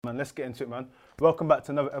Man, let's get into it, man. Welcome back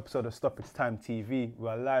to another episode of Stoppage Time TV. We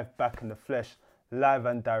are live back in the flesh, live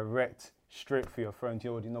and direct, straight for your phones. You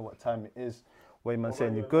already know what time it is. What man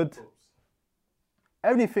saying, you good?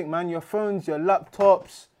 Anything, man. Your phones, your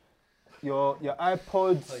laptops, your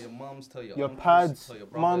iPods, tell your mums, tell your uncles, pads, tell your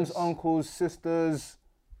brothers. mums, uncles, sisters.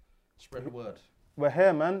 Spread the word. We're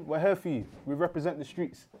here, man. We're here for you. We represent the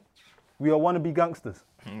streets. We are wannabe gangsters.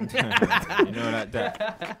 You know like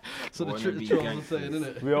that. So the Wanna be truth I'm gangsters. saying,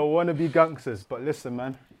 innit? We are wannabe gangsters. But listen,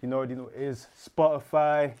 man, you know what it is.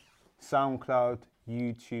 Spotify, SoundCloud,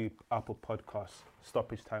 YouTube, Apple Podcasts,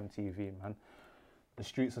 Stoppage Time TV, man. The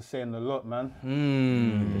streets are saying a lot, man.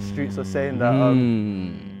 The streets are saying that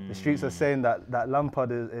the streets are saying that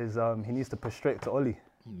Lampard is he needs to prostrate to Oli.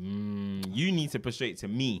 You need to prostrate to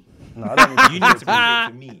me. No, I don't need to. You need to prostrate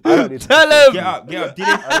to me. I don't need to. Tell him! Get up, did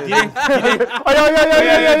it? Oh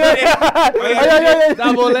yeah.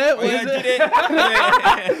 Double it, Oh yeah, did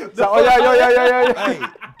it? So, oh yeah. Hey,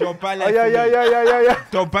 don't ballet Oh yeah.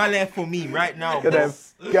 Don't ballet for me right now, Get bro. them.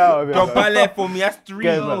 Get out of here. Don't ballet for me. That's three.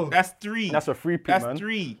 Get him, man. That's three. That's a free peat, That's man.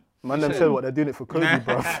 three. Man, them said what they're doing it for Kobe,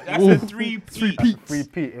 bro. That's a three peat. Free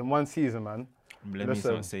peat in one season, man. Let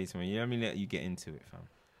me say to me. Let me let you get into it, fam.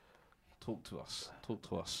 Talk to us.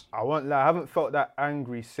 I won't lie, I haven't felt that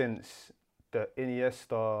angry since the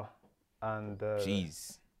Iniesta and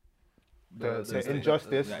Jeez. the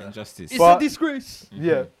injustice. That injustice. It's But- a disgrace.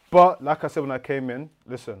 Yeah, but like I said when I came in,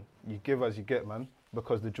 listen, you give as you get, man.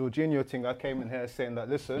 Because the Jorginho thing, I came in here saying that,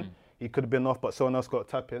 listen, he could have been off, but someone else got a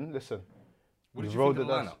tap in. Listen, What we did you rolled think of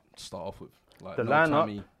the the dice. lineup to start off with? Like, The no lineup-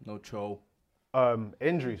 Tammy, no Cho.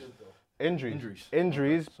 Injuries,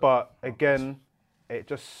 Injuries. but again, it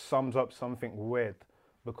just sums up something weird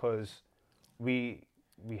because we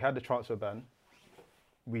had the transfer ban,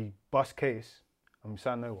 we bust case, and we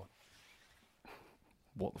signed no one.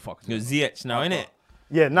 What the fuck is You're it? ZH now, innit?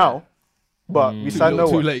 Yeah, now, but we signed no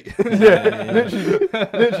Too one. late. Yeah,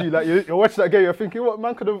 literally, like you're watching that game, you're thinking, what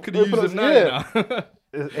man could have used him now.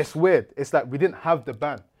 It's weird. It's like we didn't have the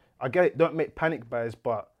ban. I get it. Don't make panic buys,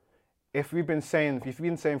 but if you've been saying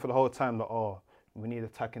for the whole time that we need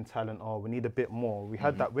attacking talent, we need a bit more. We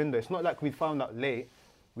had that window. It's not like we found out late.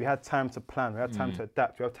 We had time to plan. We had time to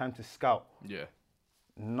adapt. We had time to scout. Yeah.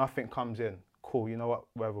 Nothing comes in. Cool. You know what?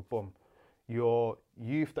 Whatever. Boom. Your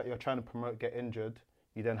youth that you're trying to promote get injured.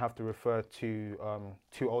 You then have to refer to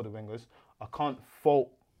two older wingers. I can't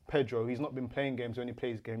fault Pedro. He's not been playing games. When he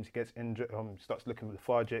plays games, he gets injured. Starts looking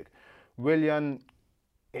lethargic. Willian,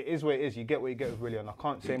 it is what it is. You get what you get with Willian. I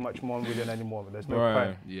can't say much more on Willian anymore. But there's no Right.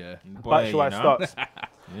 point. Yeah. Batshuayi starts.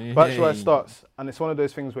 Batshuayi starts, and it's one of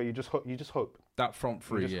those things where you just hope. That front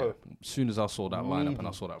three, just yeah. hope. As soon as I saw that lineup and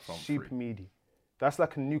I saw that front three. Super meaty. That's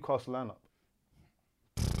like a Newcastle lineup.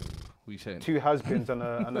 What are you saying? Two has-beens and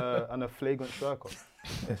a flagrant striker.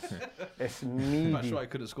 It's meaty. Batshuayi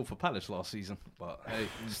couldn't score for Palace last season, but hey,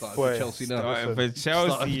 he started Boy, for Chelsea now. Starting for Started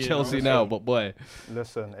Chelsea. for Chelsea now, but boy,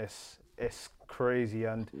 Listen, it's crazy,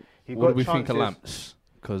 and he what got do we chances. think of Lamps?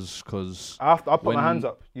 Because I put when- my hands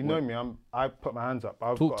up. You know me. I put my hands up.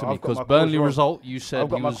 talk to me, I've got because my calls Burnley wrong. result, you said I've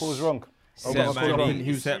got he my was calls wrong. I've got Set my calls man. wrong.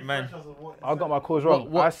 He was- Set man. I got my calls wrong.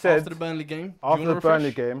 What, I said after the Burnley game. Do you after wanna the Burnley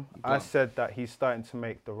refresh? game, Go I on. said that he's starting to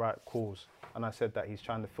make the right calls, and I said that he's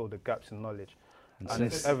trying to fill the gaps in knowledge, and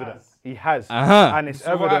it's evident. He has, Uh-huh. and it's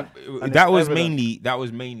So what evident. hap- and that it's was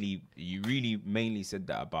evident. you really mainly said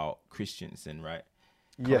that about Christensen, right?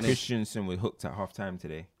 Yes, Christensen was hooked at half time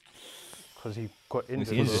today. because he got he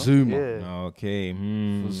injured. injured? Zuma. Yeah. Okay.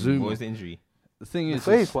 Zuma. What was the injury? The thing is,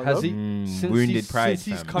 face one, has though. he since Wounded he's, pride. since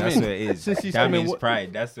he's fam. come That's in? what it is. Since he's come in, Damaged what-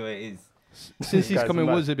 pride. That's what it is. Since he's Guy's come in,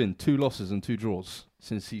 mad. what has it been? 2 losses and 2 draws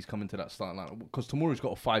since he's come into that starting line. Because Tomori's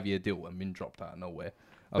got a 5-year deal and been dropped out of nowhere.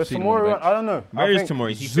 I've But seen him on the Tomori, bench. I don't know. Where I is think tomorrow?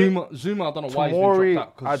 Is he fit? Zuma, I don't know why he's been Tomori,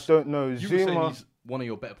 dropped out. I 'Cause don't know. you were saying Zuma, he's one of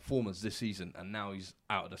your better performers this season, and now he's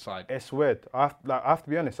out of the side. it's weird. I have to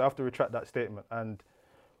be honest. I have to retract that statement. And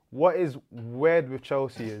what is weird with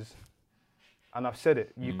Chelsea is, and I've said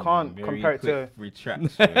it, you can't Very compare it to. quick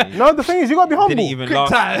retraction. No, the thing is, you gotta be humble. Didn't even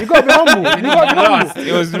last. You gotta be humble. You gotta be Last. humble.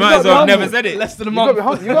 It was You might gotta as be well humble. never said it. Less than a You gotta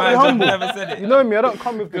month. be, you gotta be humble. Never said it. You know me. I don't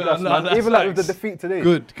come with the Good, glass, no, man. that's Even like with the facts. defeat today.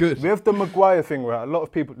 Good. With the Maguire thing, right? A lot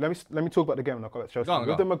of people. Let me talk about the game and I'll come back to Chelsea. Go on, With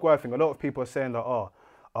go the Maguire thing, a lot of people are saying that,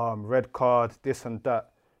 red card, this and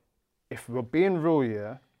that. If we're being real,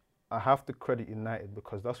 yeah, I have to credit United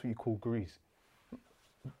because that's what you call grease.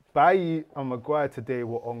 Bailly and Maguire today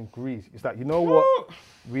were on grease. It's like, you know what?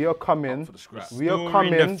 We are coming. for the scrap. We are Storing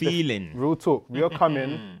coming. the feeling. Real talk. We are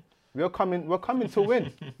coming. We're coming to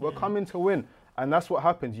win. We're coming to win. And that's what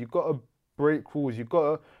happens. You got to break rules. You got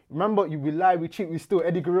to, remember, we lie, we cheat, we steal.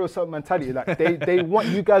 Eddie Guerrero sort of mentality. Like they want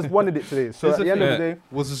you guys wanted it today. So Here's at the the end of thing. the day,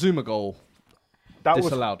 Was the Zuma goal that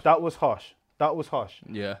disallowed? that was harsh. That was harsh.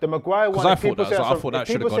 Yeah. The Maguire 'Cause one. I if thought people that say was- I that's thought a- that if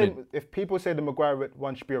should have people gone say- in. If people say the Maguire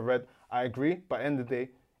one should be a red, I agree. But at the end of the day,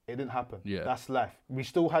 it didn't happen. Yeah. That's life. We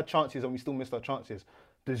still had chances and we still missed our chances.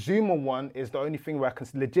 The Zuma one is the only thing where I can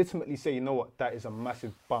legitimately say, you know what, that is a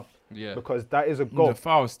massive bump. Yeah. Because that is a It goal. was a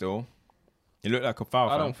foul still. It looked like a foul.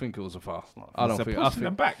 I fam. don't think it was a foul. I don't It's a think. push I in the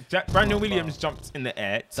think back. Brandon Williams jumped in the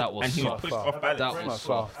air. That was and he so was pushed foul. off balance. That It's was not a so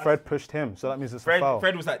foul. Fred pushed him, so that means it's a Fred, foul.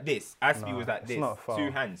 Fred was like this. Aspie Nah, was like it's this. not a foul.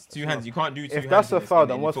 Two hands. Two hands. You can't do two hands. If that's in a this foul, game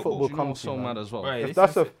then in what's football. football you know come what's to? so man? mad as well. Right, If this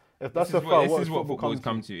that's is- a foul, This what's is what football football's come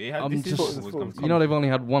come to? to. I'm This is just- what football's come You know to. they've only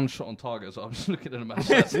had one shot on target, so I'm just looking at the match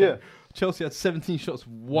stats. Yeah. Chelsea had 17 shots,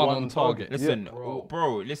 one One on on target. target. Listen, Yeah.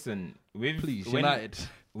 bro, listen. Please, when- United,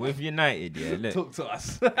 With United, yeah. Look, talk to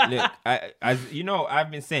us. look. As you know, I've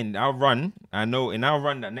been saying our run. I know in our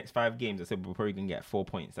run that next 5 games, I said we're probably gonna get 4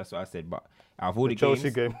 points. That's what I said. But out of all the Chelsea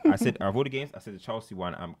games, game. I said out of all the games, I said the Chelsea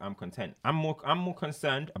one. I'm content. I'm more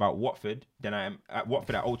concerned about Watford than I am at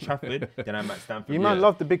Watford at Old Trafford than I'm at Stamford. You man Bridge.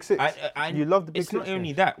 love the big six. You love the big It's six. not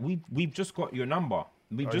only that. We've just got your number.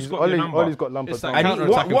 We've just got Ollie, your number. Ollie's got Lampard. It's like I number.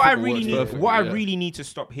 need, counter-attacking what I football really works need, perfectly, what I yeah. really need to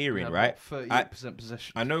stop hearing, Yeah, right? about I, 38%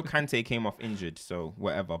 possession. I know Kante came off injured, so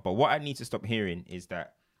whatever. But what I need to stop hearing is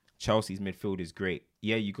that Chelsea's midfield is great.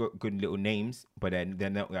 Yeah, you got good little names, but they're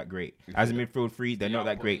not that great. As a midfield three, they're not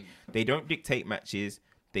that great. They don't dictate matches.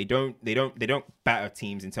 They don't batter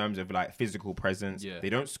teams in terms of like physical presence. Yeah. They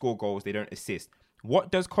don't score goals. They don't assist.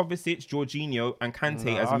 What does Kovacic, Jorginho, and Kante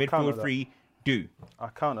No, as a I counter midfield that. three do? I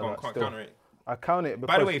counter Go on, that still. counter it. I count it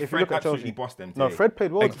because By the way, if you Fred look at absolutely Chelsea, bossed them no, today. Fred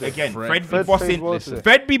played well today. Again, Fred Fred be plays bossing. well today.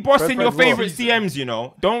 Fred be bossing Fred your plays well. favorite CMs. You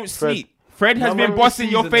know, don't Fred- sleep. Fred has No, been when we bossing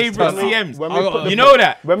your season has favorite turned out- CMs. when we put the You know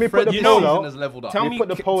that. When we put the you poll know- out, has leveled up. Tell we me- put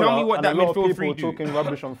the poll tell me out, what and that a lot of midfield people three were do. talking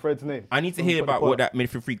rubbish on Fred's name. I need to When we hear put the about poll what out. that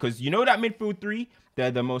midfield three, because you know that midfield three,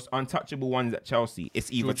 they're the most untouchable ones at Chelsea.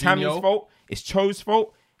 It's either Jorginho. Tammy's fault, it's Cho's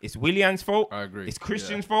fault, it's Willian's fault, I agree. it's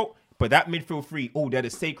Christian's fault. But that midfield three, they're the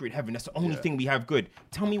sacred heaven. That's the only thing we have good.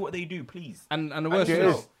 Tell me what they do, please. And the I worst need It to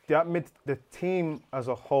is, know. is the team as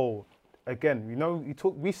a whole. Again,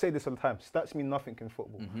 we say this sometimes. Stats mean nothing in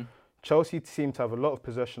football. Mm-hmm. Chelsea seem to have a lot of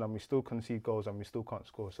possession, and we still concede goals, and we still can't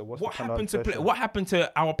score. So What happened to What happened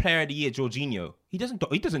to our player of the year, Jorginho? He doesn't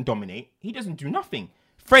dominate. He doesn't do nothing.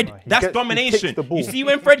 Fred, he that's gets- he domination. kicks the ball. You see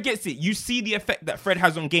when Fred gets it, you see the effect that Fred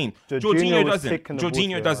has on game. Jorginho was doesn't. taking the ball Jorginho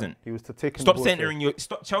today, doesn't. man. He was taking Stop the ball centering today. your.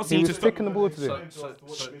 Stop Chelsea. He Need was to stop. taking the ball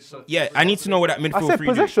today. Yeah, I need to know what that I midfield said three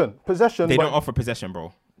do. possession. They but don't offer possession,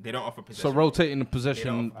 bro. They don't offer so possession. rotating the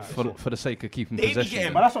possession for the sake of keeping They be possession.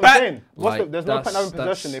 getting- But that's what But- I'm saying. Like, There's no point that's- having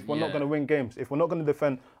possession if we're not yeah. going to win games. If we're not going to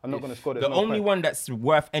defend and not going to score, there's The no only point. one that's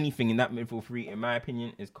worth anything in that midfield three, in my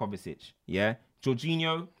opinion, is Kovacic. Yeah,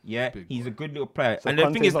 Jorginho. Yeah, he's a good little player. So And the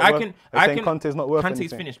thing Conte's is, not I worth- can, they're I saying can. Conte's not worth Kante's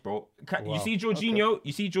anything. finished, bro. Wow. You see Jorginho.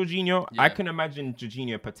 You see Jorginho. I Yeah. can imagine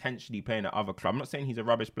Jorginho potentially playing at other club. I'm not saying he's a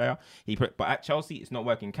rubbish player. But at Chelsea, it's not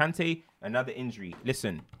working. Kante, another injury.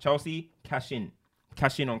 Listen, Chelsea, cash in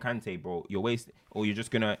on Kante, bro. You're wasting, or you're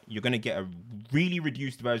gonna get a really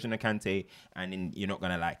reduced version of Kante, and then you're not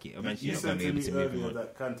gonna like it. Eventually, You you're not gonna said be to able me to move him earlier on.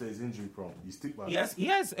 that Kante is injury prone. You stick by that. He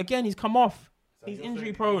has. Again, he's come off. He's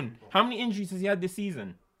injury prone. How many injuries has he had this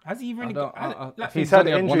season? Has he really got? I like- think He's he's had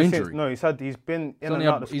only had one injury since. injury. No, he's been in only and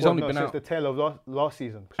out had- of the he's squad only been since out. the tail of last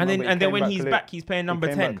season. And Remember, then he when came he's late. back, he's playing number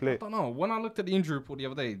He came 10. back I late. don't know. When I looked at the injury report the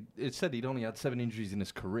other day, it said he'd only had 7 injuries in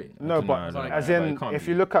his career. No, No, but no, as no, in, it can't if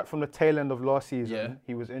be. you look at from the tail end of last season, Yeah.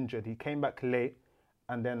 he was injured. He came back late,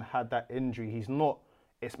 and then had that injury. He's not.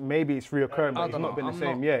 Maybe it's reoccurring, but I he's don't not know, been the I'm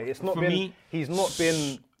same. not- Yeah, it's not For been. me- He's not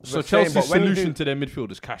been. So the same, Chelsea's but when you solution do- to their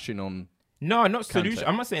midfield is cashing on. No, not Kante. solution.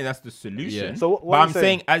 I'm not saying that's the solution. Yeah. So what but I'm I'm saying-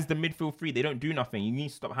 saying as the midfield three, they don't do nothing. You need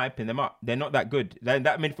to stop hyping them up. They're not that good. That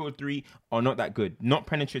midfield three are not that good. Not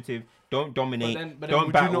penetrative. Don't dominate. but then don't would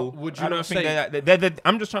you battle. not- would you I don't not think say- they're that.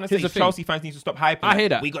 I'm just trying to say Here's the thing. Chelsea fans need to stop hyping. I hear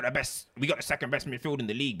that. We got the second best midfield in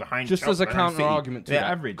the league behind. Just Chelsea, as a behind counter City. argument to they're that,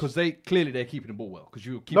 average. because they're keeping the ball well. Because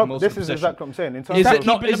you keep No, most this of the is possession. exactly what I'm saying. In terms Is of it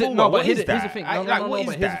not? keeping Is the it ball no? well? But What here's is the that? thing. Like, No, what no, is but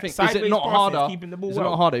here's the that? thing. Is Sideways it not passes, harder? keeping the ball Is it well?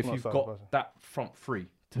 not harder if Not you've sideways got passing. that front three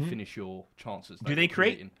to finish your chances? that Do they you're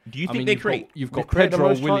create? creating? Do you I think mean, they you've create? got- You've We got create the Pedro,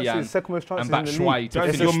 most Willian, chances, second most chances and in the Batshuayi league. to Does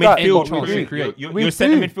finish your It's a stat, midfield but we create? do. Your We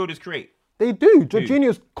centre do. midfielders create. They do.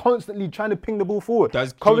 Jorginho's constantly trying to ping the ball forward.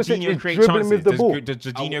 Does Kovacic Jorginho is create dribbling chances? with the ball. Does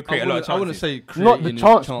Jorginho create a lot of chances? I wouldn't say Not the creating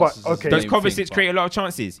chance, but chances is okay. the Does main Kovacic thing, but- create a lot of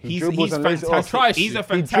chances? He's dribbles and lays it off. fantastic. Tries He's to. a He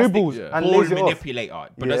fantastic dribbles and ball lays it off. manipulator.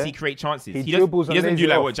 But does Yeah. he create chances? He He doesn't dribbles and do lays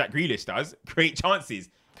like it what off. Jack Grealish does. Create chances.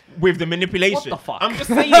 with the manipulation. What the fuck? I'm just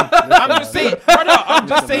saying. I'm just saying, brother. I'm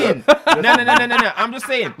just saying. No. I'm just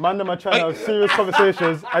saying. Man, them are trying to have serious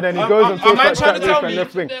conversations, and then he goes and talks like trying to tell me.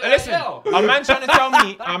 left wing. Listen, a man trying to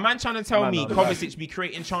tell me, Kovacic be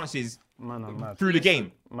creating chances through the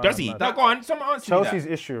game. Does he? No, go on. Someone answer me that. Chelsea's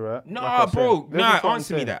issue, right? No, Like I bro. said, No, this is what I'm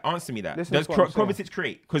answer me saying. that. Answer me that. This is Does what I'm saying. Kovacic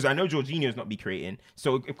create? Because I know Jorginho's not be creating.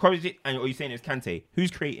 So if Kovacic, and are you saying it's Kante? Who's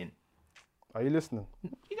creating? Are you listening?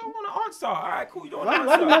 You don't want to answer. All right, cool. You don't Why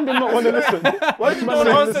want to do answer. man not want to listen? Why do You man don't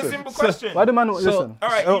not answer a listen? simple question. Why do man not listen? All right,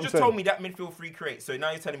 That's you what just I'm told saying. me that midfield free create. So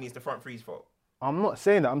now you're telling me it's the front three's fault. I'm not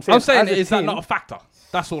saying that. I'm I'm saying saying, as a is that team- not a factor?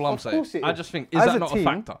 That's all I'm Of saying. course it I is. just think, is As that a not a team,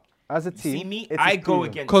 factor? As a team, See me, it is I go proven.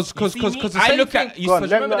 against. Because you see me, the I same look thing, at. Go on,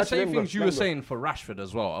 let remember him the go, same let him things go, you let were him go. saying for Rashford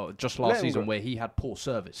as well, just Let last him season go. where he had poor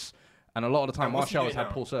service, and a lot of the time And what's he Martial doing has had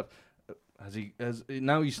now? poor service.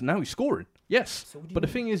 Now he's scoring. Yes, So what do you but the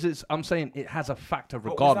mean? thing is I'm saying it has a factor was that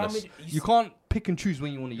regardless. mid- You can't pick and choose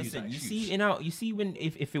when you want to use Listen, that you excuse. see, you see when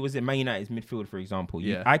if it was in Man United's midfield, for example,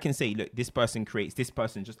 Yeah. I can say, look, this person creates, this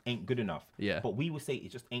person just ain't good enough. Yeah. But we will say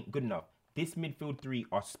it just ain't good enough. This midfield three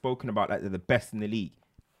are spoken about like they're the best in the league.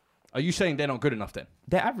 Are you saying they're not good enough then?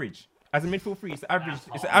 They're average. As a midfield three, it's the average.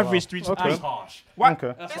 It's the average 3 to 3. That's harsh. Why? Okay.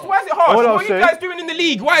 Why is it harsh? All I'll What are you say- guys doing in the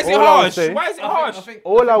league? Why is it all I'll harsh? say- Why is it harsh?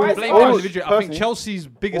 All I Why will is it Blame harsh? all- individual. I think personally, Chelse's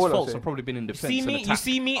biggest all I'll faults say- have probably been in defence. See and me, you attack.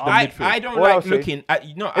 see me. The I midfield. don't All I'll like say- looking at I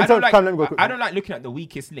terms don't of like time, let me go quickly. I don't like looking at the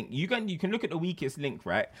weakest link. You can look at the weakest link,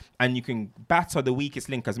 right? And you can batter the weakest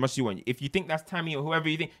link as much as you want. If you think that's Tammy or whoever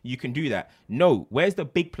you think, you can do that. No, where's the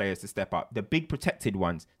big players to step up? The big protected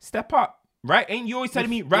ones. Step up. Right? Ain't you always telling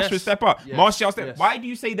me Rashford Yes. step up? Yes. Martial step. Yes. Why do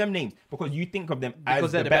you say them names? Because you think of them Because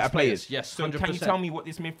as they're the the better best players. players. Yes, So can you 100%. tell me what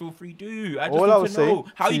this midfield three do? I just All I want will to say know.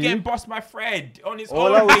 How to you you- getting bossed by Fred on his All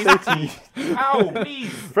own I will say base? to How? Please.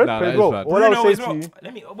 Fred Nah, played that is well. bad. All I Bruno will as say well. to you,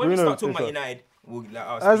 When we Bruno start talking is about well. United, we'll let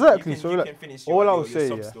us. Exactly, You so can, look, you can finish all I your will say,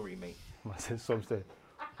 sob yeah. story, mate. I said some say.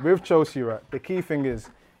 With Chelsea, right, the key thing is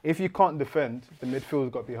if you can't defend, the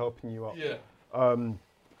midfield's got to be helping you out. Yeah.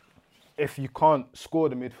 If you can't score,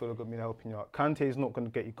 the midfielder got to be helping you out. Kante is not going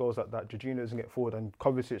to get you goals like that. Jorginho doesn't get forward, and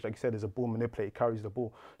Kovacic, like you said, is a ball manipulator. He carries the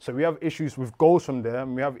ball. So we have issues with goals from there,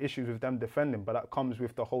 and we have issues with them defending. But that comes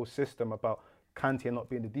with the whole system about Kante not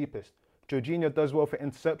being the deepest. Jorginho does well for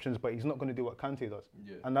interceptions, but he's not going to do what Kante does.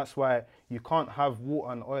 Yeah. And that's why you can't have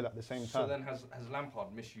water and oil at the same So time. then has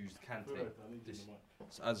Lampard misused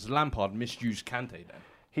Kante? Has Lampard misused Kante then?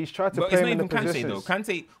 He's tried to But play it's not him in even the Kante positions. though.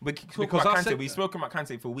 Kante, we talk Because about I Kante. said We've that. spoken about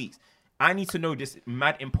Kante for weeks. I need to know this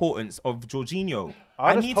mad importance of Jorginho.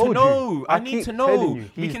 I I just need told to you. know. I I need keep to telling know.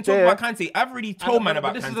 you. We He's can there. talk about Kante. I've already told man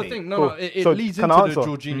about This Kante. is the thing. No, Cool. no, it So leads can into I the answer?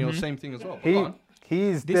 Jorginho same thing as well. But go on.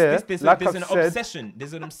 He's there. There's like an I've said, obsession.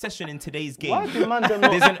 There's an obsession in today's game. why do man them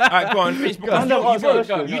There's not? an. Alright, go on, finish. Because on, you answer the don't,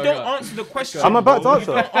 question. you Go, don't go. answer the question. I'm about to bro.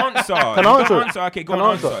 answer. You don't answer. Can You I don't answer? answer. Okay, go Can on,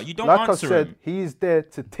 I answer. You don't like answer I said, him. he's there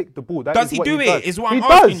to tick the ball. That Does is he what do he it? does. Is what he I'm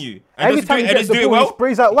does. asking you. And Every does he time do he it- gets does the he do it ball, he well?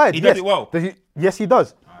 sprays out wide. He does it well. Yes, he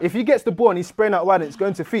does. If he gets the ball and he's spraying out wide and it's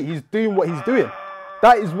going to feet, he's doing what he's doing.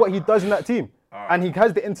 That is what he does in that team. And he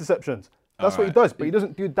has the interceptions. That's what he does, but he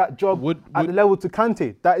doesn't do that job at the level to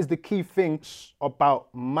Kante. That is the key thing about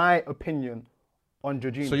my opinion on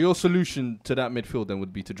Jorginho. So your solution to that midfield then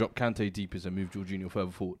would be to drop Kante deepest and move Jorginho further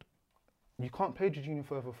forward. You can't play Jorginho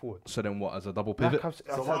further forward. So then what, as a double pivot? Like I've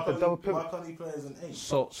So said, the double pivot. why can't he play as an 8?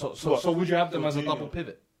 So would you have them as a double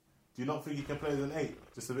pivot? Do you not think he can play as an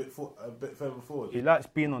 8? Just a bit further forward? He likes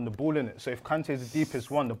being on the ball in it. So if Kante is the deepest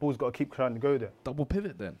one, the ball's got to keep trying to go there. Double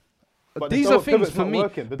pivot then. But the These are double things pivot's for not me.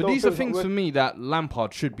 working. The But double these are pivot's not things for working. me that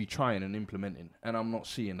Lampard should be trying and implementing, and I'm not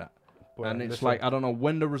seeing that. Boy, and it's listen. like I don't know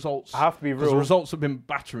when the results. I have to be 'cause the real. results have been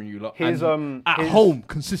battering you lot. His, and at his- home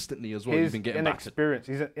consistently as well. You've His been getting battered. inexperience,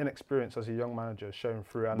 his inexperience as a young manager is showing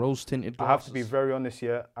through. And Rose tinted I glasses. have to be very honest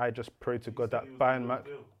here. I just pray to God that Bayern Mac,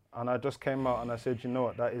 and I just came out and I said, you know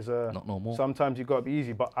what, that is Not no more. sometimes you got to be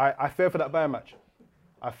easy. But I fear for that Bayern match.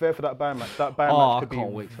 I fear for that Bayern match. That Bayern Oh, match I could be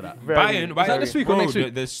can't wait for that. very, Bayern, very- this week or bro, next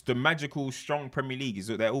week? The magical, strong Premier League is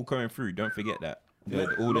that they're all going through. Don't forget that.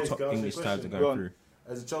 All the Mate, top can I ask you a English sides are question? going Go on. through.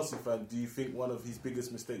 As a Chelsea fan, do you think one of his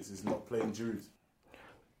biggest mistakes is not playing Giroud?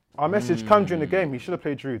 Our message came during the game. He should have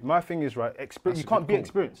played Giroud. My thing is, right, That's you a can't good be call.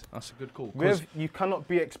 experienced. That's a good call. 'Cause You cannot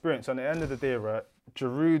be experienced. And at the end of the day, right,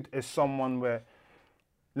 Giroud is someone where,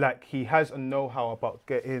 like, he has a know-how about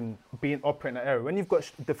being operating that area. When you've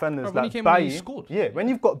got defenders Bro, when like he came on, he Bailly, scored. yeah, when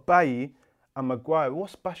you've got Bailly and Maguire,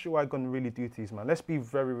 what's Batshuayi going to really do to these man? Let's be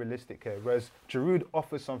very realistic here. Whereas Giroud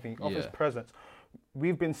offers something, he offers Yeah. presence.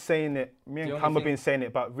 We've been saying it, me and The only Cam have thing- been saying it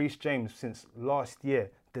about Reece James since last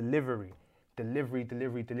year. Delivery.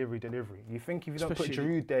 You think if you don't put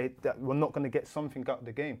Especially- Giroud there, that we're not going to get something out of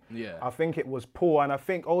the game. Yeah. I think it was poor, and I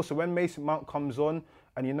think also when Mason Mount comes on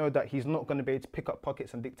and you know that he's not going to be able to pick up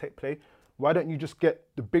pockets and dictate play, why don't you just get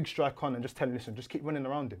the big strike on and just tell him, listen, just keep running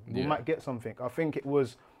around him. We might get something. I think it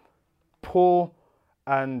was poor,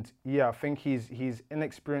 and yeah, I think he's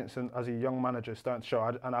inexperienced and as a young manager starting to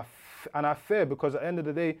show. And I fear, because at the end of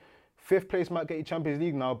the day, 5th place might get you Champions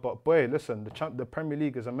League now, but boy, listen, the Premier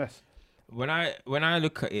League is a mess. When I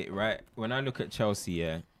look at it, right, when I look at Chelsea,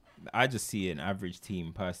 yeah, I just see an average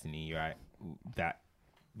team personally, right, that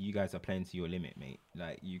you guys are playing to your limit, mate.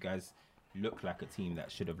 Like, you guys look like a team that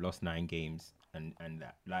should have lost 9 games, and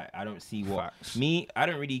that, like, I don't see what I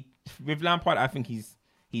don't really, with Lampard, I think he's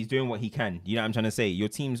doing what he can. You know what I'm trying to say? Your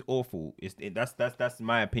team's awful. That's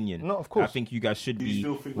my opinion. No, of course. I think you guys should be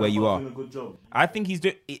still think where you are. Lampard's doing a good job? I think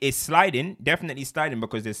it's sliding, definitely sliding,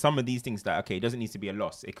 because there's some of these things that, okay, it doesn't need to be a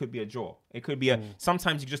loss. It could be a draw. It could be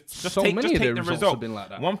sometimes you just So take many of their the results result. have been like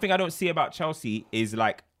that. One thing I don't see about Chelsea is,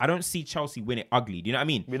 like, I don't see Chelsea win it ugly. Do you know what I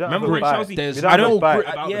mean? We don't Remember have when a bite. Chelsea? There's I no don't. grit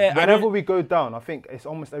about Yeah, them. I Whenever don't. we go down, I think it's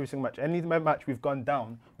almost every single match. Any match we've gone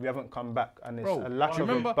down, we haven't come back, and it's a lack of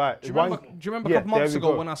a bite. Do you remember a couple months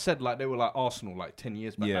ago when I said, like, they were like Arsenal like 10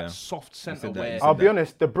 years back? Yeah. That soft centre said that, where... you said I'll be that.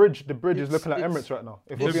 honest, the bridge is looking like it's- Emirates right now.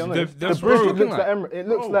 If we'll be the- honest, the- the the bridge bridge looks like Emirates. It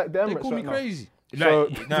looks like the They Emirates call me right now. crazy. So-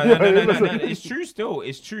 Like, no. It's true. Still,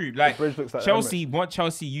 it's true. Like, bridge looks like Chelsea, what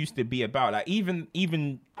Chelsea used to be about. Like, even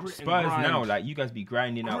Grit Spurs and grind. now, like, you guys be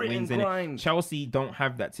grinding out Grit and wins, and grind. Chelsea don't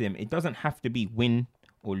have that to them. It doesn't have to be win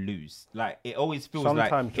or lose. Like, it always feels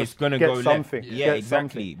Sometimes like it's just gonna get go something. left. Yeah, Get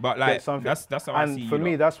exactly. something. But Get like, something. that's how I see And you. for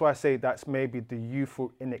me, lot. that's why I say that's maybe the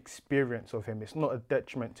youthful inexperience of him. It's not a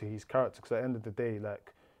detriment to his character, because at the end of the day,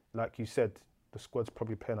 like you said, the squad's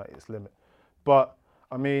probably playing at its limit. But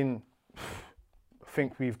I mean, I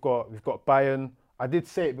think we've got Bayern. I did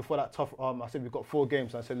say it before that tough. I said we've got 4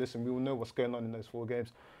 games. And I said, listen, we will know what's going on in those 4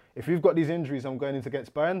 games. If we've got these injuries, I'm going into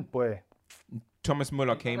against Bayern, boy. Thomas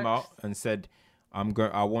Muller came out and said,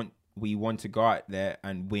 we want to go out there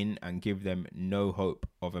and win and give them no hope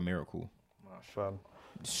of a miracle. Fam.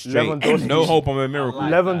 Straight, Lewandowski- no hope of a miracle.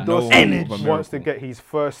 Lewandowski wants to get his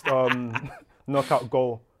first knockout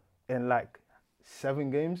goal in like 7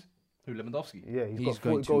 games. Who, Lewandowski? Yeah, he's got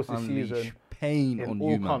going 40 goals to this unleash season pain in on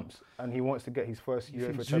all you, man. comps, and he wants to get his first You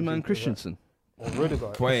UEFA think Champions Zuman League. Christensen? Or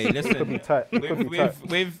Rudiger. Wait, It listen. could be tight. It could be tight.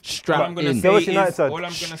 With Strap what I'm gonna in. say Get what United is, said. all I'm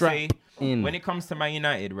gonna Strap say in. when it comes to Man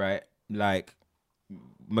United, right? Like,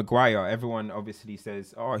 Maguire, everyone obviously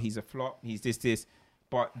says, "Oh, he's a flop. He's this."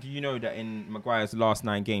 But do you know that in Maguire's last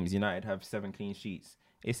 9 games, United have 7 clean sheets?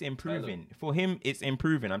 It's improving. For him, it's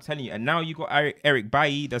improving. I'm telling you. And now you got Eric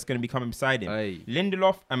Bailly that's going to be coming beside him. Hey.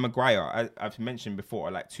 Lindelof and Maguire, I've mentioned before,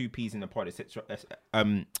 are like 2 peas in the pod.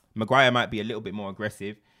 Maguire might be a little bit more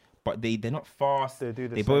aggressive, but they're not fast. They do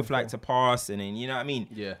the They same both like thing. to pass, and then, you know what I mean?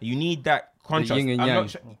 Yeah. You need that contrast. yin and I'm yang.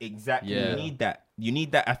 not exactly. Yeah. You need that. You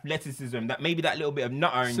need that athleticism, that maybe that little bit of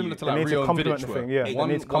nutter in Similar you. to They like need to Rio and complement Vidic the were. thing, yeah. They One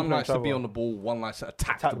need to complement likes to be each on the ball, one likes to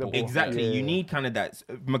attack Attack the the ball. ball. Exactly. Yeah, You yeah. need kind of that.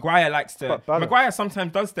 Maguire likes to. But balance. Maguire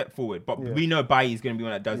sometimes does step forward, but Yeah. we know Bailly is going to be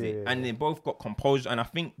one that does Yeah, it. yeah, And they both got composure, and I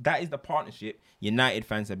think that is the partnership United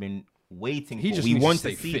fans have been waiting He for. just We needs to want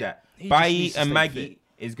stay to see fit. that. He just Bailly needs to and stay Maggie fit.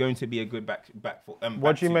 is going to be a good back.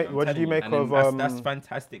 What do you make? What did you make of? That's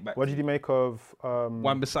fantastic. What did you make of?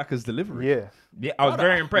 Wan-Bissaka's delivery. Yeah. Yeah, I was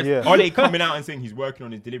very impressed. Yeah. Ole coming out and saying he's working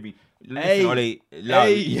on his delivery. Listen, Hey. Ole, allow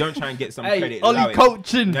Hey. it. You don't try and get some Hey, credit. allow Ollie it.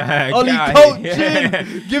 coaching. Nah, Ollie get out coaching.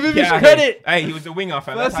 here. Give him Get his out credit. here. Hey, he was a winger,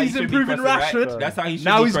 fam. First That's how he he's should be improving crossing, right? Rashford. That's how he should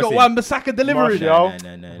Now be he's got crossing. Wan-Bissaka delivering.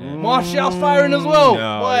 Martial. No. Martial's firing as well.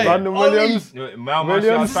 No. Boy, London Ollie. Williams. No, Mal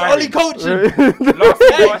Williams. Martial's Ollie firing. coaching. Last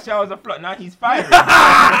year, Martial was a flop. Now he's firing.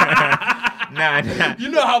 Nah. You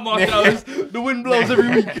know how Martial is. The wind blows every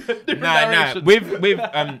week. Different Nah.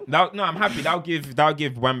 directions. I'm happy. That'll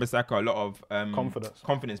give Wan-Bissaka a lot of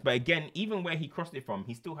confidence. But again, even where he crossed it from,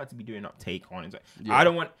 he still had to be doing uptake on it. Yeah. I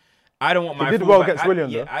don't want my did well fullback- against William,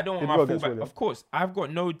 Yeah, though. I don't want Did my well against fullback. William. Of course, I've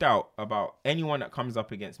got no doubt about anyone that comes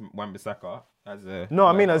up against Wan-Bissaka as a. No,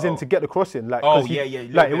 I mean as in oh. to get the cross in. Like, Oh, 'cause yeah. Like little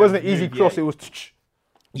it bit wasn't of an easy move, cross. yeah. It was.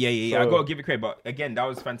 Yeah. I So- got to give it credit. But again, that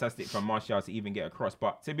was fantastic from Martial to even get across.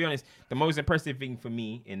 But to be honest, the most impressive thing for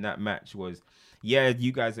me in that match was, yeah,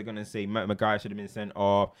 you guys are going to say Maguire should have been sent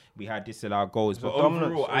off. We had disallowed goals. But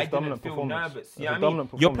overall, I didn't feel nervous. Yeah, I mean,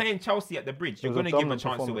 you're playing Chelsea at the bridge. You're going to give them a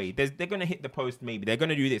chance away. They're going to hit the post maybe. They're going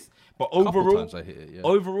to do this. But overall, times I hit it, yeah.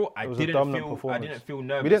 overall, I was a didn't dominant feel performance.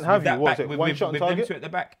 nervous. We didn't have With that you. What was back- it? with- One with- shot on with them target? two at the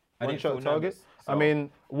back. I One didn't shot feel on target. nervous. I So- mean,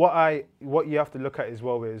 what you have to look at as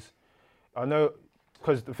well is, I know,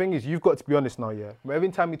 because the thing is, you've got to be honest now, yeah. But every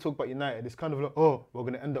time we talk about United, it's kind of like, oh, we're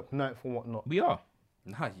going to end up ninth and whatnot. we are.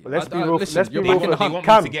 Nah, But let's be real. listen, Let's be you're real. back in the They hunt. want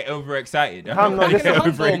Cam. me to get overexcited. Cam, no, You're back in the listen.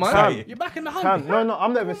 hunt, though, man. Overexcited. You're back in the Cam, hunt. no,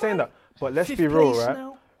 I'm not even saying that. But let's Fifth be real, place right?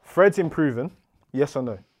 now. Fred's improving. Yes or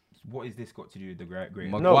no? What is this got to do with the great?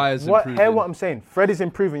 My- No. Maguire's Hear improving. what I'm saying. Fred is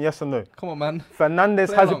improving. Yes or no? Come on, man. Fernandez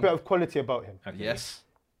Play has along. a bit of quality about him. Okay. Yes.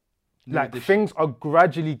 New Like addition. things are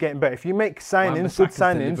gradually getting better. If you make signings, good Wan-Bissaka's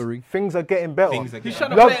signings, delivering. things are getting better. Things are He's getting trying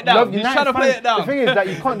to better. play it down. He's United trying to play fans- it down. The thing is that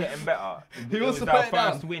you Things are can't. getting better. He It wants was to our play it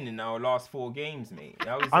down. first win in our last 4 games, mate.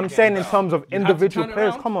 How is it I'm getting saying in better? terms of You had to individual turn it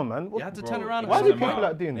players. around. Come on, man. You had to turn Bro, around. it Why do doesn't people matter.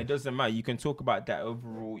 like doing It this? doesn't matter. You can talk about that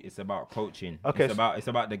overall. It's about coaching. Okay, It's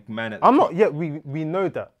about the man at the I'm top. not. Yeah, we know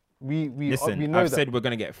that. We Listen, know I've that. said we're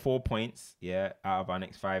gonna get 4 points, out of our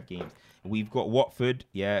next 5 games. We've got Watford,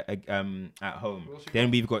 at home.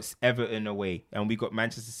 Then we've got Everton away, and we got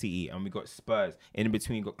Manchester City, and we got Spurs. In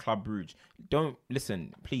between, we got Club Brugge. Don't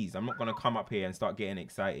listen, please. I'm not gonna come up here and start getting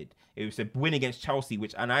excited. It was a win against Chelsea,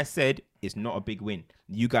 and I said it's not a big win.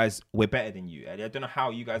 You guys, we're better than you. I don't know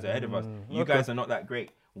how you guys are ahead of us. You guys are not that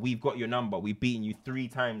great. We've got your number. We've beaten you 3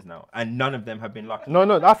 times now, and none of them have been lucky. No,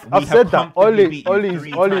 I've have said that. comfortably beat you Ollie's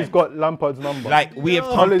 3 Ollie's times. got Lampard's number. Like we have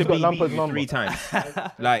Ollie's comfortably got beat Lampard's you number. 3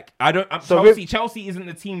 times. Like I don't. So Chelsea isn't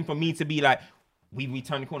the team for me to be like we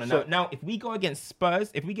turn the corner. So- Now if we go against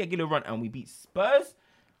Spurs, if we get Gilles run and we beat Spurs,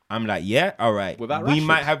 I'm like, yeah, all right. Without We Rashford.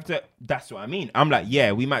 might have to. That's what I mean. I'm like,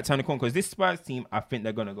 yeah, we might turn the corner because this Spurs team, I think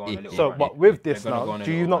they're gonna go on a little. So, run. but with They're this gonna go now, on a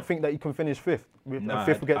do you little not run. think that you can finish fifth? With Nah,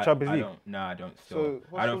 fifth, we get Champions League. I don't. Still. So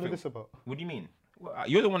what's I don't all of think. this about? What do you mean? Well,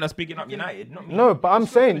 you're the one that's picking up United, not me. No, but I'm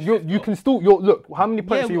saying you can still. Look, how many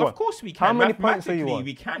points Yeah, are you on? of course we can. How many points are you Mathematically, on?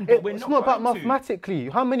 we can, but we're It's not not about going to. mathematically.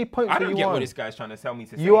 How many points I are don't you get on? what this guy's trying to tell me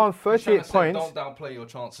to say. You are on Trying to 38 say, points. Don't downplay your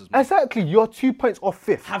chances, man. Exactly, you're 2 points off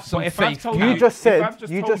fifth. Have some But if I've faith. told You you, just if said- I've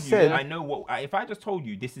you told just said- I know what. If I just told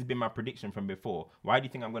you this has been my prediction from before, why do you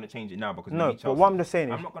think I'm going to change it now? Because we No, beat but Chelsea? what I'm just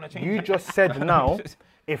saying I'm is, not going to change you it. just said now,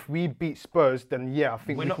 if we beat Spurs, then yeah, I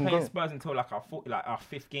think We're we not can playing go. Spurs until like our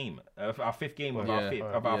 5th game, of Yeah,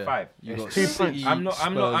 our 5. You It's got 2 City, points. I'm not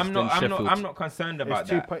Sheffield. I'm not concerned about It's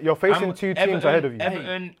 2 that. points. You're facing 2 teams ahead of you.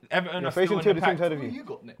 Everton You're are facing still 2 in of the the teams pack. ahead of Who you. you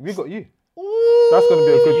got next? We got you. That's going to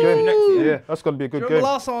be a good You game. next year. Yeah, that's going to be a good Remember game.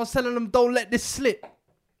 last time I was telling them, don't let this slip.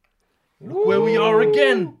 Look where we are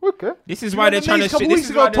again. Okay. This is You why they're remember trying me to a couple shift. This weeks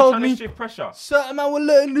is ago why they're told trying me- to shift pressure. Certain man were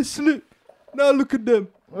letting this slip. Now look at them.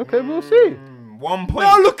 Okay, we'll see. 1 point.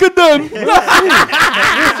 Now look at them. We'll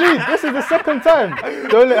see. This is the second time.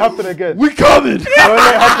 Don't let it happen again. we coming. Don't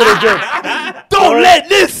let it happen again. Don't let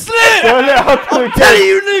this slip. Don't let it happen Tell again.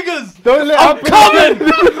 you niggas. Don't let it happen coming. again.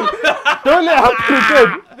 Don't let it happen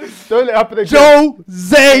again. Don't let it happen again.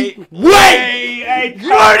 Jose, wait. Hey,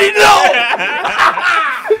 You already know.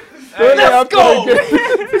 Don't let it Let's happen go.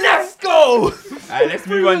 again. Let's go. Alright, let's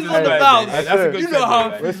move on to on the Spurs. bounce. That's a good You know how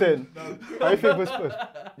I segue. Listen, how you think we're supposed?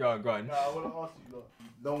 Go on. I want to ask you, look,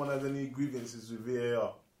 no one has any grievances with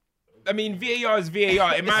VAR. I mean, VAR is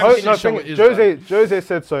VAR. In my Oh, opinion, no, show thing, it is, Jose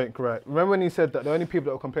said something correct. Remember when he said that the only people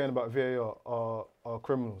that are complaining about VAR are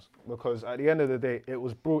criminals, because at the end of the day, it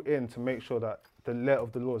was brought in to make sure that the letter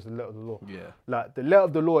of the law is the letter of the law. Yeah. Like the letter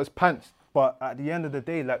of the law is pants, but at the end of the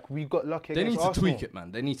day, like we got lucky. They need against to Arsenal. tweak it,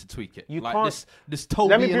 man. They need to tweak it. You like can't- this toe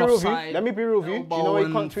Let me being be real with you. offside, Let me be real with you. Do you know why you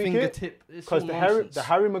elbow can't tweak it? fingertip, it's Because all the nonsense.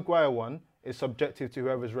 Harry Maguire one is subjective to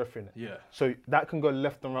whoever's refereeing it. Yeah. So that can go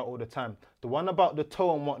left and right all the time. The one about the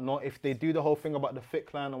toe and whatnot, if they do the whole thing about the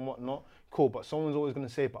thick line and whatnot, cool. But someone's always going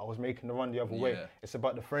to say, but I was making the run the other way. Yeah. It's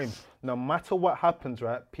about the frames. No matter what happens,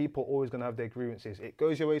 right, people are always going to have their grievances. It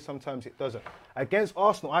goes your way, sometimes it doesn't. Against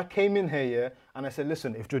Arsenal, I came in here, yeah, and I said,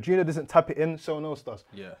 listen, if Jorginho doesn't tap it in, someone else does.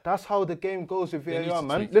 Yeah. That's how the game goes with They need VAR, to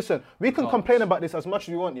man. tweak it. Listen, we can Regardless. complain about this as much as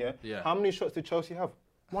we want, yeah? Yeah. How many shots did Chelsea have?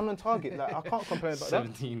 1 on target. Like, I can't complain about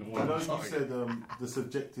that. 17 I know you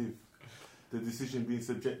said the decision being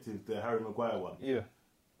subjective, the Harry Maguire one. Yeah.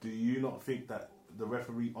 Do you not think that the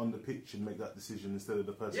referee on the pitch should make that decision instead of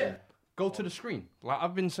the person? Yeah. Go to the screen. Like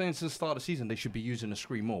I've been saying since the start of the season, they should be using the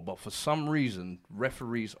screen more. But for some reason,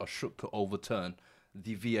 referees are shook to overturn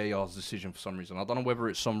the VAR's decision for some reason. I don't know whether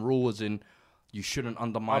it's some rule as in you shouldn't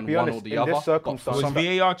undermine be one honest, or the in other. this but for circumstance- Was some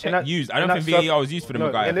VAR In check that- used? I in don't that think circ- VAR was used for the no,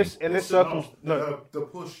 Maguire in this thing. in this circumstance, The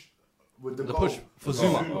push with the the goal. push for The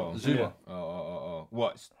Zuma. goal. Zuma.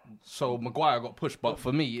 What? So Maguire got pushed, but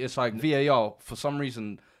for me, it's like VAR. For some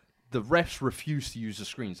reason, the refs refuse to use the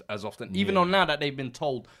screens as often. Even though now that they've been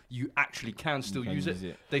told you actually can still can use use it,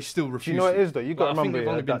 it. they still refuse. Do you know what to. it is though? You got to Like, I think remember there've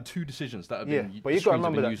only yeah, been that 2 decisions that have Yeah, been. but you the got to screens have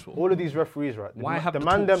remember been that useful. all of these referees, right? Why have the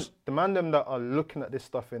man tools? the man them that are looking at this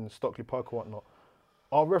stuff in Stockley Park or whatnot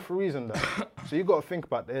are referees and that. So you got to think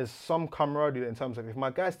about there's some camaraderie in terms of if my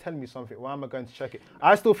guy's telling me something, why am I going to check it?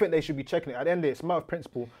 I still think they should be checking it. At the end of the day, it's a matter of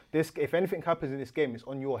principle. This, if anything happens in this game, it's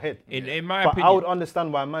on your head. In my But I would opinion,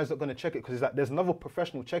 understand why a man's not going to check it because it's like there's another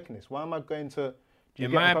professional checking this. Why am I going to? Do you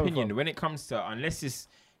in get where my I'm coming opinion, from? when it comes to unless it's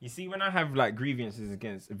You see, when I have like grievances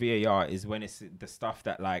against VAR is when it's the stuff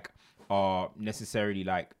that like are necessarily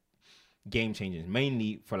like game changers,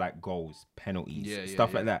 mainly for like goals, penalties,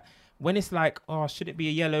 stuff like that. When it's like, oh, should it be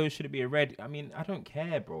a yellow? Should it be a red? I mean, I don't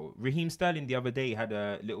care, bro. Raheem Sterling the other day had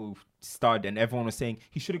a little stud, and everyone was saying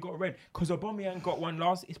he should have got a red because Aubameyang got one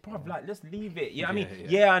last. It's probably like, let's leave it. Yeah, I mean,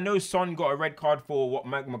 I know Son got a red card for what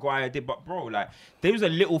Maguire did, but bro, like, those are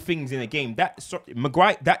little things in the game that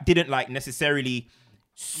Maguire that didn't like necessarily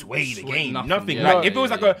sway the game. Nothing. Yeah. Like if it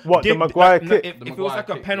was like a the Maguire kick? if it was like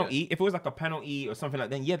a penalty, if it was like a penalty or something like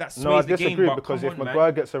that, yeah, that sways No, I the game. disagree But because come if on, Maguire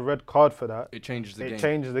man. gets a red card for that, It changes the game. it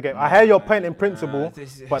changes the game. I hear your point in principle,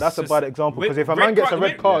 but that's a bad example because if a man gets a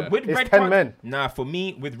red card, it's 10 men. Nah, for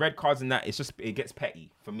me, with red cards and that, it gets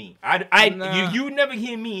petty for me. You would never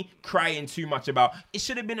hear me crying too much about it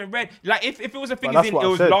should have been a red. Like if it was a thing, that's it what I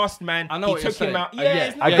was said. last man. I know He what you're took him saying.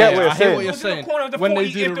 out. I get what you're I hear saying. what you're saying. When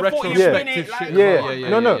they do the 40th retrospective minute, like, shit.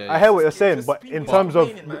 Yeah, I hear what you're saying, but in people terms of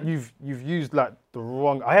complaining, man. you've used like the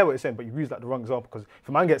wrong. I hear what you're saying, but you've used like the wrong example because if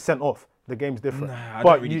a man gets sent off, the game's different. Nah, I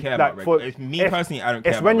but don't really care about red cards. Me personally, I don't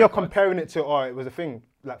care It's about when red you're cards. comparing it to it was a thing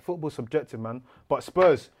like football's subjective, man. But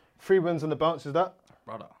Spurs 3 wins on the bounce is that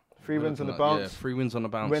Brother. 3 wins on the Yeah, bounce, 3 wins on the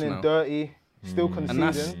bounce winning now. dirty, still conceding.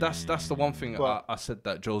 And that's the one thing But- I said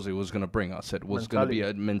that Jose was going to bring. I said was going to be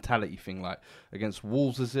a mentality thing, like against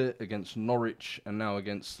Wolves, is it against Norwich, and now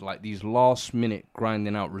against like these last minute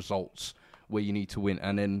grinding out results where you need to win.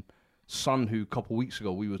 And then Son, who a couple of weeks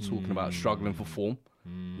ago we were talking about struggling for form,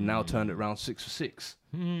 now turned it around 6 for 6.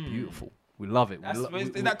 Beautiful. We love it.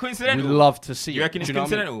 Is that coincidental? We love to see. You reckon it. it's Do you know what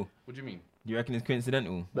I mean? coincidental? What do you mean? You reckon it's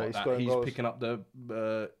coincidental? That he's That scoring he's goals. picking up the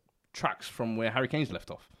tracks from where Harry Kane's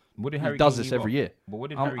left off. What did He Harry does Kane this leave every off? year. But what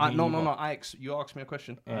did Harry Kane No. leave off? You asked me a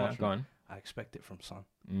question. Go on. I expect it from Son.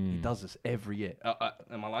 He does this every year.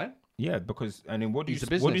 Am I lying? Yeah, because and then what do He's a what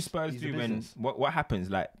do business. Spurs He's a do when business. what happens?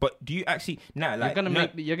 Like, but do you actually like You're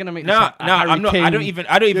gonna make. No, this no, I'm not. I don't even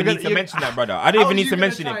need to you're- mention that, brother. I don't even need to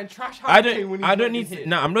mention him. him. I don't need to.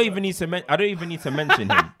 No, I'm not even need to. I don't even need to mention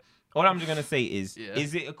him. All I'm just gonna say is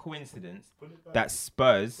it a coincidence that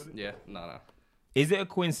Spurs? Yeah, no. Is it a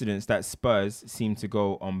coincidence that Spurs seem to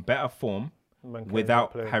go on better form Man, Kane's without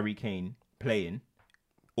not playing. Harry Kane playing,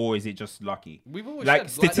 or is it just lucky? We've always Like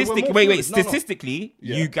said, like, there were statistically, more wait. fluid- no. Statistically,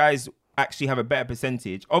 Yeah. you guys actually have a better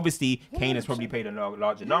percentage. Obviously, Kane has probably played a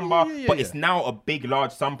larger number, but it's now a big,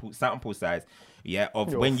 large sample size. Yeah,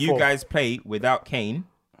 of You're when you full. guys play without Kane.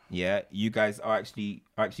 Yeah, you guys are actually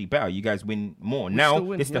better. You guys win more. Now, still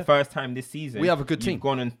win, this is yeah. the first time this season. We have a good team. You've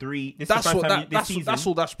gone on 3. This That's is the what first time this season. that's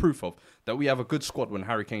all that's proof of that we have a good squad when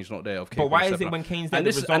Harry Kane's not there. Of But why is Kepa it when Kane's there, and the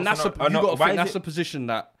this, results and that's are not- a, are you not- got to why think is that's it- a position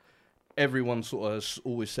that everyone sort of has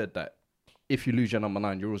always said that if you lose your number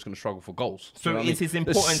 9, you're always going to struggle for goals. So You know what I is his mean? The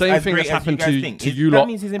importance same as thing great that's as you happened guys to think? to Is- you that lot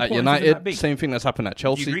means his at importance isn't that United. big. Same thing that's happened at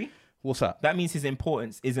Chelsea. agree? What's that? That means his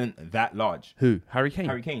importance isn't that large. Who? Harry Kane.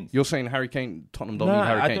 Harry Kane's. You're saying Harry Kane, Tottenham don't No, need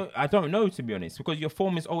Harry Kane. I don't know, to be honest, because your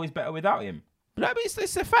form is always better without him. But I mean,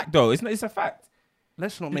 it's a fact, though. It's a fact.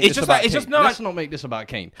 Let's not make It's this just about like- it's Kane. just not Let's like- not make this about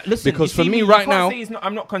Kane. Listen, because you for see me you right can't now, say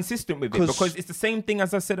I'm not consistent with it because it's the same thing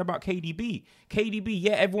as I said about KDB. KDB,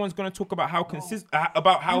 yeah, everyone's gonna talk about how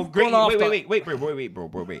about how You've great. gone Wait, bro.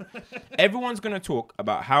 Everyone's gonna talk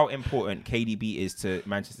about how important KDB is to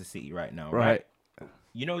Manchester City right now, right?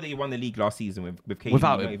 You know they won the league last season with KDB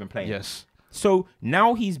without not him, even playing. yes. So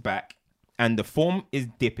now he's back and the form is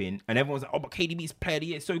dipping, and everyone's like, "Oh, but KDB's player of the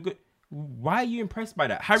year, so good." Why are you impressed by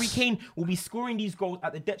that? Harry Kane will be scoring these goals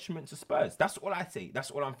at the detriment to Spurs. That's all I say.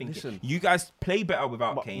 That's all I'm thinking. Listen. You guys play better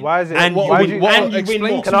without Kane. why is it- And why you do win, you- and you explain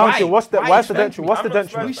win more. Can I ask you, what's the Why detriment? explain What's to the me? I'm not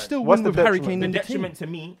detriment? We Spurs still fan. What's win the with Harry detriment? Kane The in the team. detriment to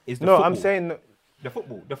me is the No, football. I'm saying. the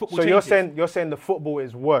football. The football. So changes. you're saying the football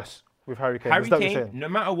is worse with Harry Kane. Harry Is that what you're Kane, saying? no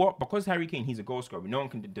matter what, because Harry Kane, he's a goal scorer. No one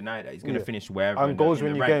can deny that. He's going to Yeah. finish wherever. And in goals the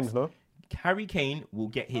win you ranks. games, no? Harry Kane will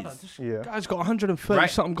get his. Yeah. Guy's got 130 Right.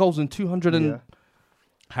 something goals and 200 and Yeah.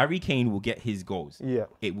 Harry Kane will get his goals. Yeah.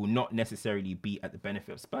 It will not necessarily be at the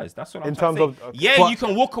benefit of Spurs. That's what I'm In trying terms to say. of- Yeah, But you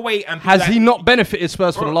can walk away and be has like, he not benefited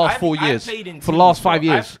Spurs for Bro, the last I've- 4 I've years? played in For the teams, last bro. 5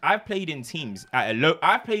 years? I've played in teams at a low.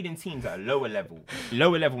 I've played in teams at a lower level.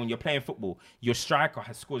 Lower level when you're playing football, your striker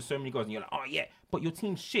has scored so many goals, and you're like, oh yeah, but your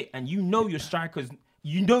team's shit, and you know your striker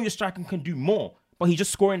can do more, but he's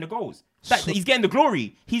just scoring the goals. He's getting the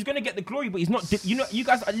glory. He's gonna get the glory, but he's not. You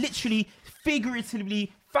guys are literally,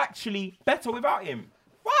 figuratively, factually better without him.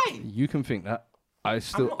 Why? You can think that. I not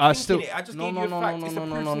still thinking it. I just no gave no you a no fact. no It's no the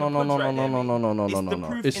no proof no in no the no puds right no no there, no no no mate. no It's no the no.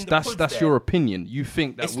 proof It's in the that's puds there. your opinion. You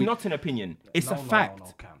think that It's we not an opinion. It's a No,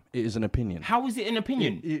 fact. Cam. It is an opinion. How is it an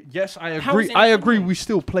opinion? Yes, I How agree. is it an I agree. opinion? We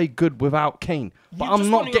still play good without Kane, but You I'm just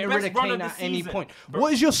not want your getting rid best of run Kane of the at any season. point. Bro,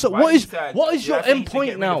 What is your why what you is said- what is you your said you end should point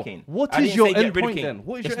get rid of now? Kane. What I is didn't your say get end rid of point Kane. then?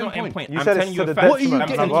 What is It's your not end point? You I'm said telling it's you to a the fact. What are you detriment. I'm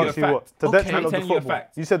getting telling I've you a asked you what? fact. To Okay. detriment I'm of the telling you a football.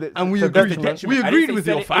 fact. You said it. And we to agree. detriment. We I didn't agreed say with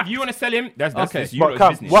sell your it. fact. If you want to sell him, that's Okay. just But your Cam,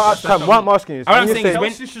 business. what I'm asking you is, All when I'm you saying is say when-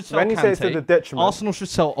 Chelsea should sell when you say it's to Kante, the detriment, Arsenal should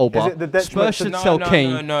sell Oba. Is it the detriment Spurs should to- sell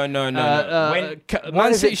Kane. No. When-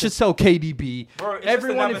 Man is City it should sell KDB. Bro, it's just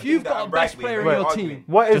Everyone, another if you've thing that got a I'm best right player with, in right, your arguing. team,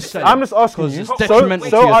 what just is? sell I'm him. just asking 'Cause you. it's So detrimental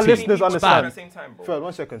to our your team. listeners At understand. the same time, bro. Fred,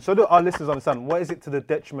 1 second. So do our listeners understand? What is it to the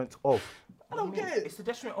detriment of? I don't get it. It's the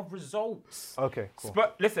detriment of results. Okay, cool.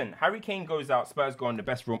 Listen, Harry Kane goes out. Spurs go on the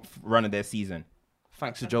best run of their season.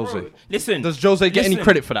 Thanks to Jose. Bro, listen. Does Jose get any listen.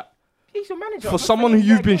 credit for that? He's your manager. For someone who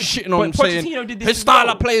you've been shitting on, But saying Pochettino did this his as style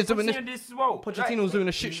well. of players doing Pochettino this. did this as well. Pochettino was doing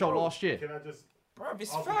a shit show last year. Can I just Bro,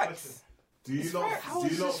 it's ask a facts. question? Do you It's not facts. How do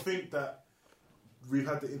is you not this- think that we've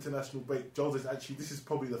had the international break? Jose's actually, this is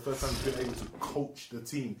probably the first time he's been able to coach the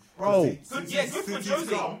team. Bro. Good for Since he's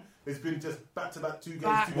Jose. come, it's been just back-to-back 2 games.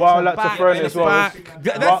 Back. 2 What I'd games. like to Back, throw in and as it's well. back.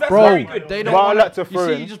 That's Bro, very good. they don't What I'd want like to You throw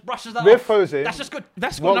see, in he just brushes that with off. Jose. That's just good.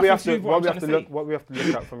 That's got What we nothing have to do to with what I'm trying to say. what we have to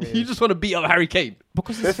look at from You here. just want to beat up Harry Kane.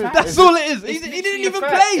 Because This it's is- facts. That's all it is. He literally didn't a even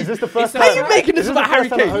fact. play. Is this the first It's time? a How are you making this Is about the Harry first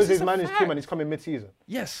time that Kane? Jose's This is a managed team fact. and he's coming mid-season?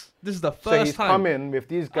 Yes, this is the So first he's time. come in with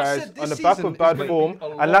these guys said this on the back season of is bad gonna form, be a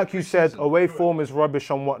and long like you said, pre-season. away form is rubbish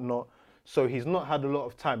and whatnot. So he's not had a lot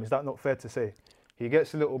of time. Is that not fair to say? He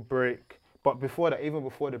gets a little break, but before that, even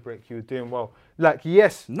before the break, he was doing well. Like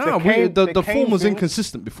yes, No, Kane- the Kane form was thing-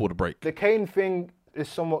 inconsistent before the break. The Kane thing is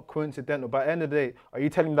somewhat coincidental. But at the end of the day, are you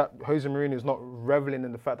telling me that Jose Mourinho is not reveling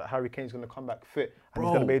in the fact that Harry Kane's going to come back fit and he's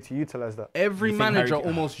going to be able to utilize that? Every You think manager Harry-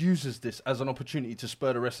 almost uses this as an opportunity to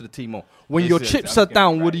spur the rest of the team on. When It's your a- chips I'm are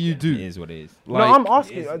down, getting what do you right, do? It is what it is. No, I'm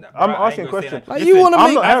asking. It's- I'm bro, I ain't asking a gonna say question. that. Like Listen, you want to I'm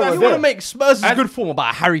make not having you want it. to make Spurs' As- good form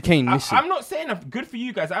about Harry Kane missing. I'm not saying good for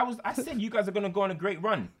you guys. I said you guys are going to go on a great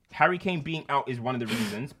run. Harry Kane being out is one of the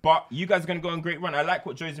reasons, but you guys are going to go on a great run. I like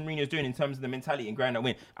what Jose Mourinho is doing in terms of the mentality and grind that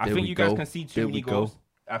win. I There think we you guys go. concede There too we many go. goals.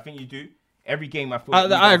 I think you do. Every game I feel I you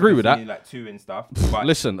guys agree are with that. conceding like 2 and stuff. But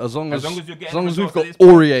Listen, as long as you're we've getting got results at this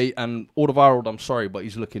point- Aurier and Alderweireld, I'm sorry, but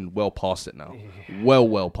he's looking well past it now.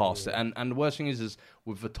 Well past it. And the worst thing is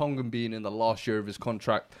with Vertonghen being in the last year of his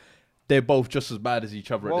contract, they're both just as bad as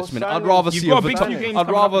each other Well, at this minute. I'd Simon, rather you've see got a a big few games I'd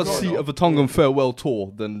coming rather up as well, see a though. Vertonghen farewell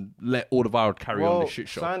tour than let Alderweireld carry on Well, this shit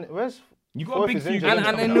show. where's You got a big Foyth is few injured, games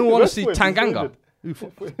isn't And he? in all honesty, Where's Foyth? He's Tanganga.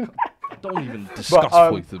 injured. Don't even discuss But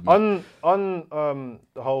Foyth with me. on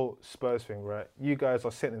the whole Spurs thing, right? You guys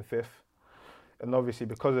are sitting fifth, and obviously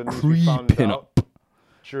because of news we found Creeping out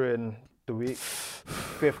during the week,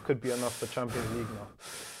 fifth could be enough for Champions League now.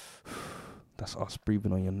 That's us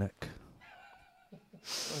breathing on your neck.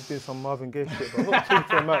 I'm doing some Marvin Gaye shit, bro. I'm not talking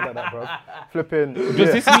to him out like that, bro. Flipping. Does yeah.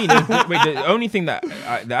 this mean? Wait, the only thing that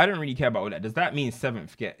I don't really care about all that. Does that mean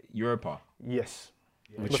 7th get Europa? Yes.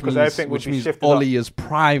 Which Because means, everything would which be means shifted Ollie is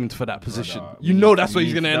primed for that position. Brother, You we know need- that's we where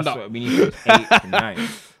he's need- going to end that's up. what we need 8th and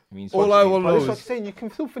 9th. All I want But to that's know what I'm is saying. You can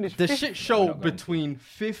still finish the fifth. shit show between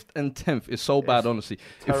 5th and 10th is so bad, honestly.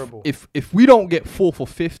 terrible. If we don't get 4th or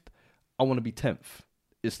 5th, I want to be 10th.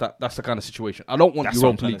 That's the kind of situation. I don't want That's what I'm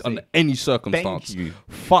Europa trying League to say. under any circumstance. Thank you.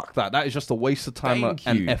 Fuck that. That is just a waste of time Thank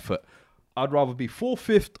and you. effort. I'd rather be 4th,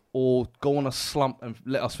 5th, or go on a slump and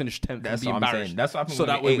let us finish 10th That's and be what I'm saying. embarrassed. That's what I think So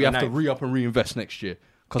we'll that be way 8th we or have to 9th. re-up and reinvest next year.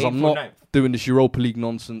 Because 8th I'm or not 9th. doing this Europa League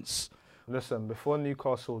nonsense. Listen, before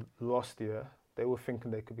Newcastle lost here, they were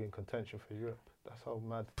thinking they could be in contention for Europe. That's how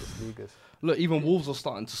mad this league is. Look, even Wolves are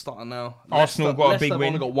starting to start now. Arsenal got a big Leicester win.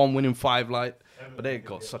 only got 1 win in 5, but they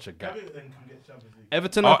got such a gap. Everton can get Champions League.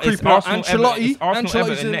 Everton Oh, are it's creeping up. Arsenal, Everton. Ancelotti, It's Arsenal, Ancelotti's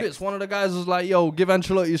Everton in next. bits. One of the guys was like, "Yo, give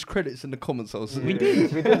Ancelotti his credits in the comments." I was We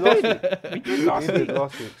did. We did last week. We did last We did week.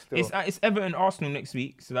 last week still. It's Everton Arsenal next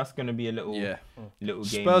week, so that's going to be a little Yeah. little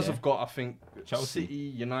game. Spurs there. have got, I think, Chelsea. City,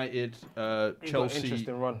 United, We've got an Chelsea.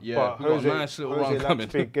 interesting run. Yeah, but we've got a Jose, nice little Jose run likes coming.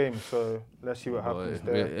 big games, so let's see what Boy, happens it,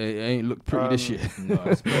 there. it ain't looked pretty this year.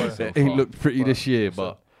 No, Spurs so It ain't far. looked pretty this year,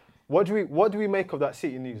 but What do we make of that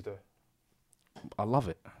City news though? I love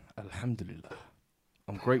it. Alhamdulillah.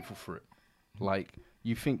 I'm grateful for it. Like,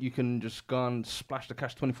 you think you can just go and splash the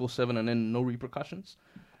cash 24/7 and then no repercussions?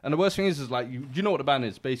 And the worst thing is like, you know what the ban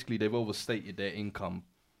is? Basically, they've overstated their income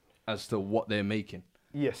as to what they're making.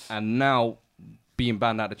 Yes. And now, being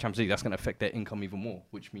banned out of the Champions League, that's going to affect their income even more,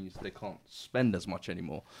 which means they can't spend as much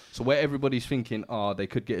anymore. So where everybody's thinking, they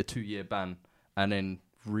could get a 2-year ban and then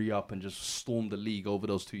re-up and just storm the league over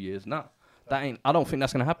those 2 years. Nah, I don't think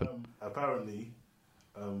that's going to happen. Apparently,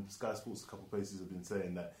 Sky Sports, a couple of places have been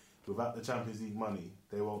saying that without the Champions League money,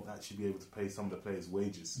 they won't actually be able to pay some of the players'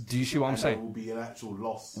 wages. Do you see what I'm and saying? There will be an actual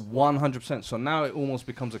loss. 100%. So now it almost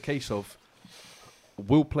becomes a case of,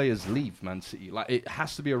 will players leave Man City? Like, it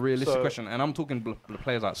has to be a realistic question. And I'm talking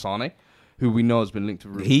players like Sane, who we know has been linked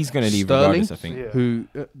to. He's going to leave Sterling, regardless, I think. Yeah. who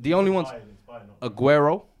the only ones. It's fine.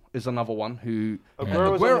 Aguero is another one who.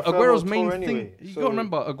 Aguero's Aguero's on the main farewell thing. tour anyway, You so- got to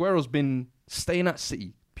remember, Aguero's been staying at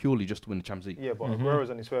City purely just to win the Champions League. Yeah, but Aguero's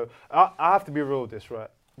on his way. I have to be real with this, right?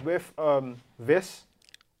 With this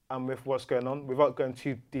and with what's going on, without going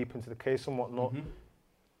too deep into the case and whatnot,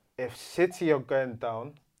 if City are going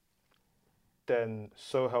down, then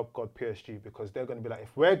so help God PSG, because they're going to be like,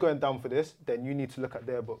 if we're going down for this, then you need to look at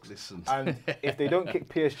their books. Listen. And if they don't kick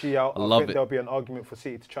PSG out, I love think it. there'll be an argument for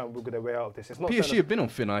City to try and wiggle their way out of this. It's not PSG have been on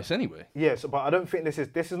thin ice anyway. yes, but I don't think this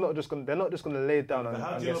is not just going. They're not just going to lay it down But and, how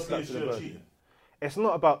and do you get know slapped to the PSG are bird. cheating? It's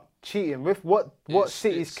not about cheating. With what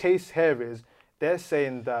City's it's- case here is, they're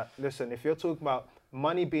saying that, listen, if you're talking about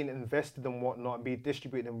money being invested and whatnot and be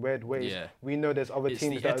distributed in weird ways, Yeah. we know there's other It's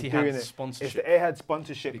teams the that are Etihad doing it. sponsorship. It's the Etihad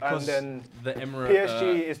sponsorship, Because and then the Emirate,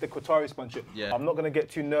 PSG is the Qatari sponsorship. Yeah. I'm not going to get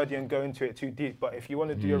too nerdy and go into it too deep, but if you want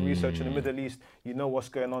to do your research in the Middle East, you know what's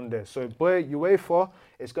going on there. So, boy, UEFA,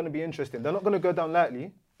 it's going to be interesting. They're not going to go down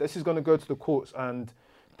lightly. This is going to go to the courts, and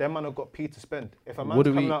them man have got P to spend. If a man's What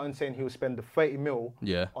do coming we- out and saying he'll spend the 30 mil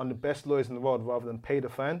Yeah. on the best lawyers in the world rather than pay the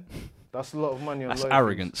fine, that's a lot of money on That's lawyer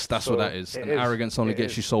arrogance. fees. That's So what that is. it And arrogance only It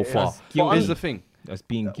gets is. you so It far. is. But Guilty. here's the thing. That's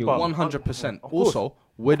being guilty. But- 100%. Of course. Also,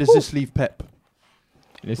 where does course. this leave Pep?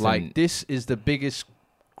 Listen, Like, this is the biggest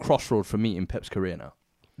crossroad for me in Pep's career now.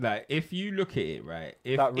 like if you look at it, right?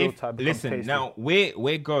 That real time becomes listen, tasty. now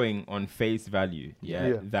we're going on face value,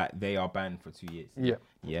 Yeah. that they are banned for 2 years. Yeah.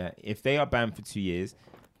 Yeah. If they are banned for 2 years,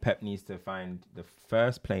 Pep needs to find the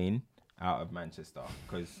first plane out of Manchester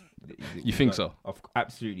because You think so?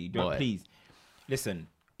 Absolutely. Don't Boy. please listen.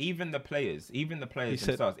 Even the players said-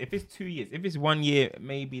 themselves. If it's 2 years, if it's 1 year,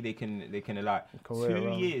 maybe they can allow it. can wait 2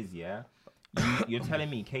 around. years, yeah. You're telling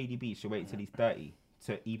me KDB should wait till he's 30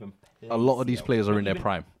 to even play A lot of these CL. players are Not in their even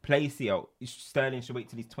prime. Play CL. Sterling should wait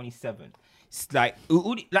till he's 27. It's like,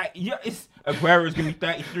 it's Aguero's gonna be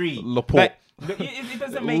 33. Laporte. Like, it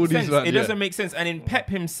doesn't All make these sense. man, It yeah. doesn't make sense. And in Pep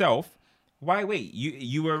himself, why wait?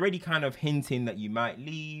 You were already kind of hinting that you might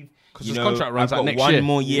leave. 'Cause You his know, contract runs I've out got next one year.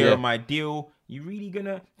 more year Yeah. on my deal. You really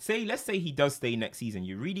gonna let's say he does stay next season.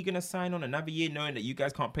 You really gonna sign on another year knowing that you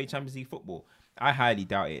guys can't play Champions League football? I highly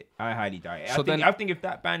doubt it. So I think if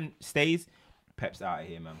that ban stays, Pep's out of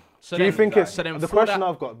here, man. So Do you then- think it's so then the for question that-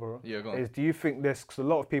 I've got, bro? Yeah, go on. Is do you think this? Because a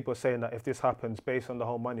lot of people are saying that if this happens, based on the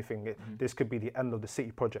whole money thing, Mm-hmm. this could be the end of the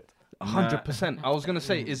City project. 100%. I was gonna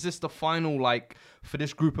say, is this the final, like, for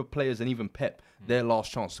this group of players and even Pep, their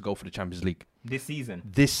last chance to go for the Champions League This season.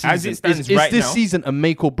 this season? As it stands is right this now- season a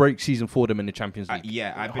make or break season for them in the Champions League?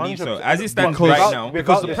 Yeah, I believe so. 100%. As it stands Because- right now, because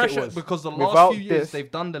Without the this, it pressure, was. because the Without last few years this-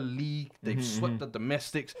 they've done the league, they've swept the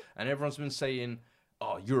domestics, and everyone's been saying,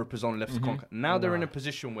 "Oh, Europe is on left to conquer." Now they're in a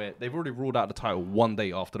position where they've already ruled out the title one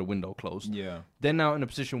day after the window closed. yeah. They're now in a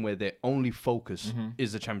position where their only focus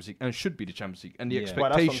is the Champions League and should be the Champions League, and the Yeah. Well, that's what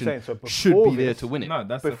I'm expectation saying. So should before be there this- to win it. No,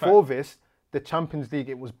 that's the fact. Before this, the Champions League,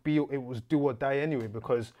 it was do or die anyway,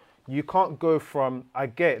 because you can't go from, I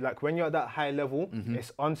get it, like when you're at that high level, Mm-hmm.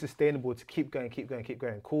 it's unsustainable to keep going.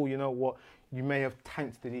 Cool, you know what? You may have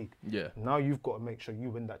tanked the league. Yeah. Now you've got to make sure you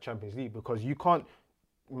win that Champions League, because you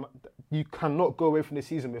cannot go away from the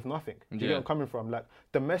season with nothing. Do you get Yeah. where I'm coming from? Like,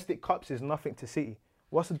 domestic cups is nothing to City.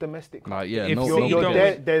 What's a domestic cup? Like, yeah, If no, City You're don't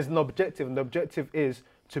there, win- there's an objective, and the objective is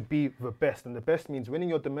to be the best, and the best means winning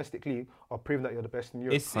your domestic league or proving that you're the best in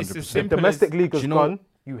Europe. It's as 100%. The simple domestic as, league is you know- gone.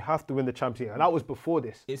 You have to win the Champions League, and that was before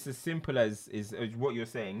this. It's as simple as what you're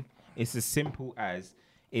saying. It's as simple as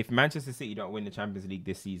if Manchester City don't win the Champions League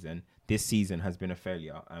this season has been a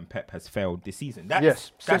failure, and Pep has failed this season. That's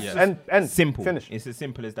Yes, that's Yes. just and simple. finish. It's as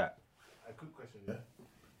simple as that. A quick question, yeah.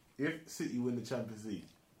 If City win the Champions League,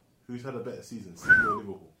 who's had a better season, City or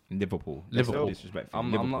Liverpool? Liverpool. Liverpool. Disrespectful.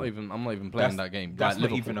 I'm not even playing That's- that game. That's Like,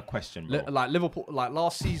 not Liverpool. even a question, bro. Like Liverpool, like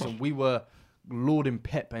last season, we were lauding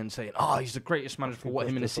Pep and saying, "Oh, he's the greatest manager for what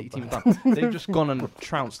him and the City team have done." They've just gone and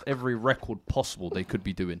trounced every record possible they could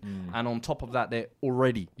be doing, and on top of that, they're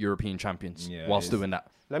already European champions Yeah, whilst it's- doing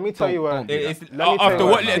that. Let me tell you where. don't do It's, Let me tell after you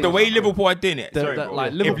what what- the way Liverpool are doing it. Sorry, bro.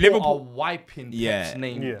 Like If Liverpool are wiping Pep's Yeah.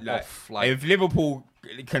 name Yeah. off. Like, if Liverpool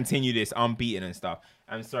continue this unbeaten and stuff,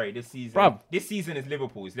 I'm sorry. This season, Bruv. this season is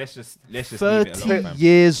Liverpool's. Let's just leave it 30 alone, fam.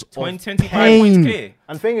 years of 25 points pain. clear.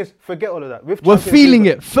 And thing is, forget all of that. With We're Champions feeling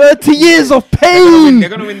League- it. 30 years of pain. They're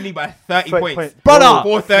gonna win the league by 30 30 points. points. Brother.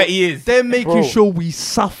 For 30 years. They're making Bro. sure we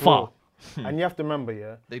suffer. Bro. And you have to remember,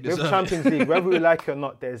 yeah, They with deserve it. Champions League, whether we like it or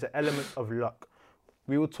not, there's an element of luck.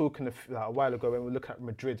 we were talking like, a while ago when we were looking at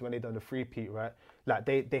Madrid when they done the three-peat, right? Like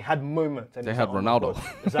they had moments. And They it's had like, oh my Ronaldo.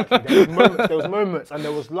 God. Exactly. There was moments and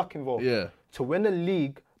there was luck involved. Yeah. To win a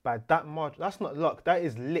league by that margin, that's not luck. That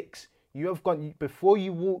is licks. You have gone before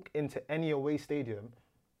you walk into any away stadium.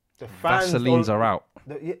 The fans Vaselines are out.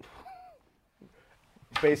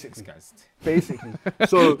 Basically. Guys. Basically.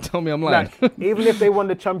 So Tell me I'm lying. like, even if they won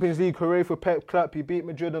the Champions League, hooray for Pep, clap, you beat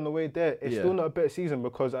Madrid on the way there, it's Yeah. still not a better season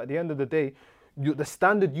because at the end of the day, the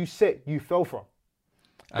standard you set, you fell from.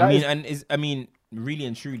 I mean, really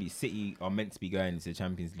and truly, City are meant to be going into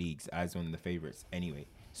Champions Leagues as one of the favourites anyway.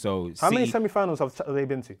 So How City, many semi-finals have they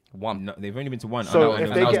been to? One. No, they've only been to one. So and if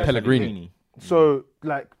that they was get- Pellegrini. So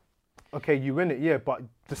like, okay, you win it, yeah, but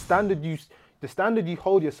the standard you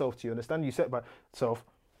hold yourself to and the standard you set by yourself,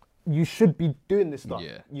 you should be doing this stuff.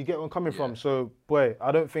 Yeah. You get where I'm coming from. Yeah. So boy,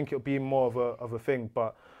 I don't think it'll be more of a thing,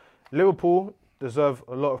 but Liverpool deserve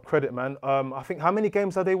a lot of credit, man. I think how many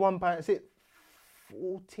games have they won by? Is it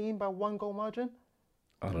 14 by 1 goal margin?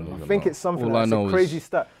 I don't know. I think it's something All I that's know a is- crazy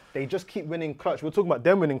stat. They just keep winning clutch. We're talking about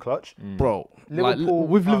them winning clutch. Bro, Liverpool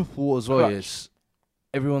with are Liverpool as well, clutch. yes,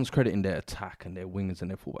 everyone's crediting their attack and their wingers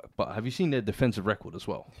and their fullback. But have you seen their defensive record as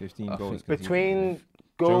well? 15 I goals. think Between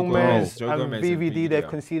Gomez. Gomez Joe and Gomez and VVD, VVD, they've yeah.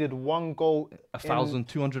 conceded 1 goal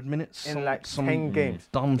 1,200 minutes in some- like some 10 games.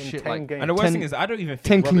 dumb In shit 10 like. games. And the worst 10 thing is, I don't even think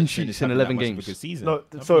 10 clean Robertson sheets is in having 11 that much of a games. good season. No, I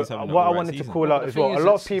think so he's having a what I alright wanted to season. call out The as well, thing a is,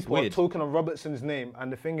 lot of it's people are weird. talking on Robertson's name,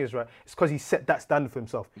 and the thing is, right, it's because he set that standard for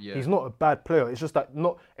himself. Yeah. He's not a bad player. It's just that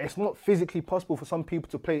it's not physically possible for some people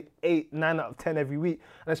to play 8, 9 out of 10 every week,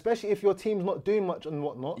 and especially if your team's not doing much and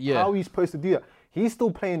whatnot. Yeah. How are you supposed to do that? He's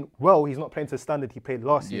still playing well. He's not playing to the standard he played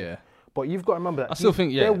last year. Yeah. But you've got to remember that I still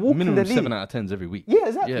think, yeah, they're walking minimum the league. 7 out of 10s every week. Yeah,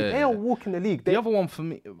 exactly. Yeah, They yeah. are walking the league. The other one for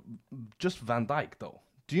me, just Van Dijk though.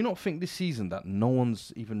 Do you not think this season that no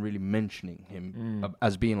one's even really mentioning him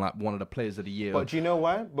as being like one of the players of the year? But do you know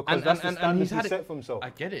why? Because that's the standard he set for himself. I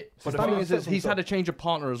get it. It's But the the thing standard is, he set for he's had himself. a change of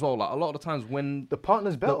partner as well. Like a lot of the times when The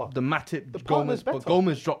partner's better. the Matip, The Gomez, partner's but better.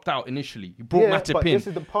 Gomez dropped out initially. He brought Yeah, Matip but in. this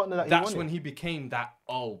is the partner that he That's wanted. when he became that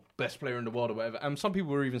best player in the world or whatever. And some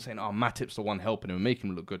people were even saying, Matip's the one helping him and making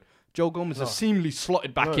him look good. Joe Gomez has seemingly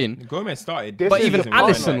slotted back in. Gomez started. This But is even the partner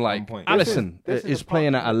Allison, at one like point. Allison, This is is the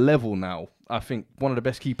playing at partner. a level now. I think one of the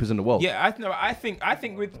best keepers in the world. Yeah, I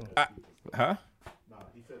think with huh?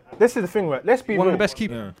 This is the thing, right? Let's be One real. of the best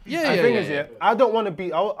keepers. Yeah, The yeah, thing yeah, is, yeah. I don't want to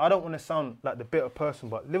be. I don't want to sound like the bitter person,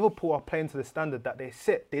 but Liverpool are playing to the standard that they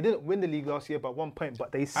set. They didn't win the league last year by 1 point,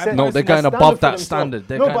 but they set. No, they're a going standard above for that themselves. standard.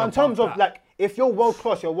 They're No, going but in terms above of that. like, if you're world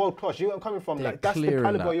class, you're world class. You know where I'm coming from? They're Like that's the clearing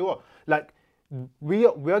caliber that. you are. Like we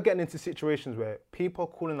are getting into situations where people are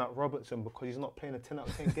calling out Robertson because he's not playing a 10 out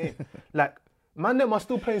of 10 game. Like. Man, them are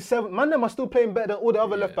still playing 7. Man, them are still playing better than all the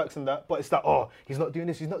other left backs and that. But it's like, he's not doing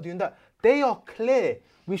this, he's not doing that. They are clear.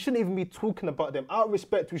 We shouldn't even be talking about them. Out of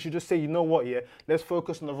respect, we should just say, you know what, let's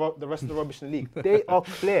focus on the rest of the rubbish in the league. They are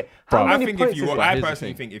clear. How I many think points if you, is wa- it? I Here's the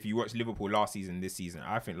personally thing. think if you watch Liverpool last season, this season,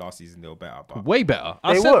 I think last season they were better. But Way better.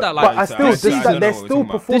 I They said were, that but like I so still I see don't that know they're what we're still talking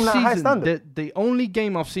about. performing this at a high season, standard. the only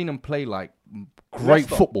game I've seen them play like great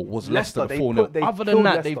Leicester. football was Leicester, Leicester, the they 4-0. they Other than killed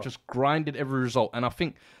that, they've Leicester. just grinded every result. And I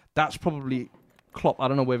think that's probably Klopp. I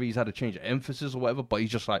don't know whether he's had a change of emphasis or whatever, but he's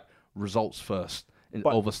just like results first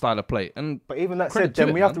over style of play. And But even that credit said, to then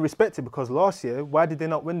it, we have man. to respect it because last year, why did they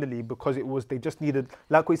not win the league? Because they just needed,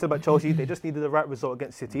 like what you said about Chelsea, they just needed the right result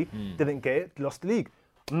against City. Didn't get it, lost the league.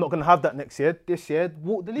 I'm not going to have that next year. This year,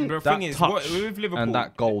 walk the league. the that thing is, what, touch with Liverpool and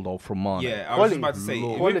that goal though from Mane. Yeah, I was just about to Quality. say.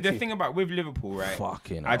 Lord. With, the Quality. thing about with Liverpool, right?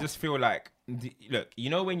 Fucking I hell. just feel like, look, you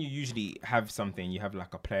know when you usually have something, you have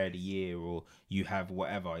like a player of the year or you have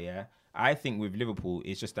whatever, yeah. I think with Liverpool,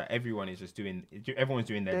 it's just that everyone's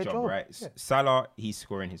doing their job, right? yeah. Salah, he's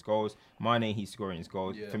scoring his goals. Mane, he's scoring his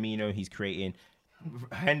goals. Yeah. Firmino, he's creating.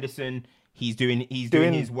 Henderson, he's doing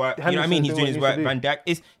Doing- his work. You know what I mean? Henderson's He's doing doing his what work. he Van needs to Dijk.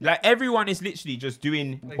 It's like everyone is literally just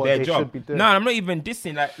doing What their they job. should be doing. No, I'm not even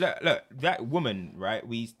dissing. Like, look, that woman, right?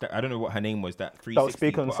 I don't know what her name was. That 360 That was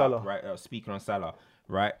speaking on put Salah. up, right? That was speaking on Salah,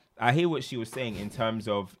 right? I hear what she was saying in terms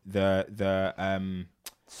of the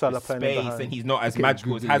Salah playing in space, behind. and he's not as Okay,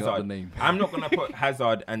 magical as Googling up the Hazard. name. I'm not gonna put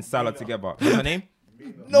Hazard and Salah together. What's her name?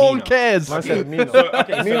 No one Mina. cares. I said Mino. So,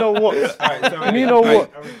 okay, so, Mino what? alright, so, Mino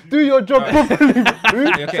alright, what? Do your job properly.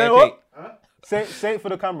 Okay, Say okay. what? Say it for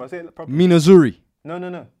the camera. Say it properly. Minazuri. No.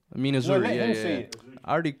 Minazuri, let yeah, him yeah. say it.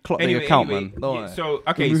 I already clocked Anyway, the account, anyway, man. Don't yeah, worry. so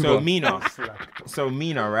okay, Move so on.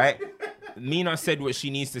 Mina, right? Mina said what she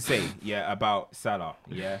needs to say, yeah, about Salah,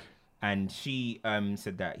 yeah, and she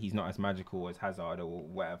said that he's not as magical as Hazard or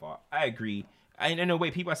whatever. I agree. And in a way,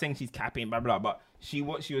 people are saying she's capping, blah blah, but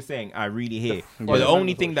what she was saying, I really hear. But the fundamentals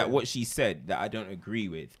only thing that shit. what she said that I don't agree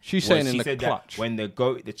with, She's was saying in she the said clutch. that when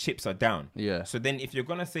the chips are down. Yeah. So then, if you're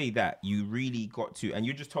gonna say that, you really got to, and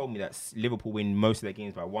you just told me that Liverpool win most of their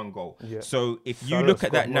games by 1 goal. Yeah. So if you Salah look at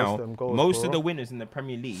scored that most now, of them goals, most bro. of the winners in the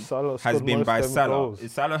Premier League Salah has scored been most by of them Salah.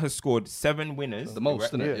 goals. Salah has scored 7 winners. The most, right?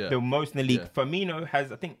 isn't it? Yeah. Yeah. The most in the league. Yeah. Firmino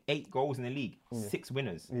has, I think, 8 goals in the league, 6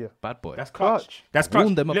 winners. Yeah. Bad boy. That's clutch. Clutch. That's clutch.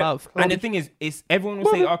 Warned them about- And the thing is everyone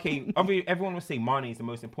will say, okay, everyone will say Mane is the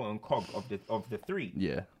most important cog of the 3.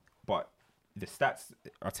 Yeah. But the stats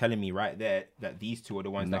are telling me right there that these 2 are the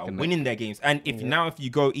ones Neck that are and neck. winning their games. And if you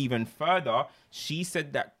go even further, she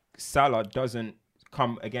said that Salah doesn't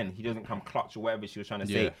come again. He doesn't come clutch or whatever she was trying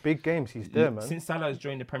to Yeah. say. Big games, he's there, man. Since Salah has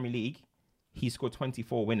joined the Premier League, he scored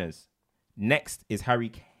 24 winners. Next is Harry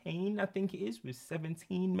Kane, I think it is, with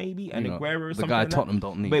 17 maybe, and You know, Aguero or the something guy like that. Tottenham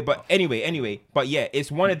don't need. But anyway, but yeah,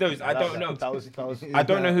 it's one of those. I don't know. That was I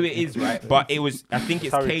don't know who it is, right? But it was. I think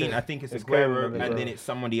it's Harry Kane. Kane. I think it's It's Aguero, Kane and and then Aguero. it's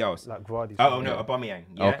somebody else. like Vardy's. Oh no, Aubameyang.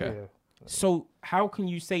 Yeah. Okay. Yeah. So how can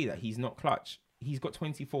you say that he's not clutch? He's got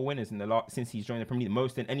 24 winners in the last since he's joined the Premier League,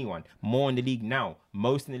 most than anyone. More in the league now,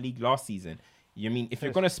 most in the league last season. You mean if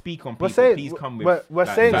you're gonna speak on We're people, saying please come with. we're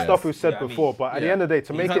like, saying facts. stuff we've said You know what I mean? before, but at the Yeah. end of the day,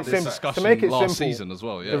 to He's make had it this simple, discussion to make it last simple, season as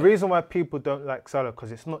well. Yeah. the reason why people don't like Salah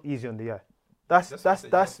because it's not easy on the eye.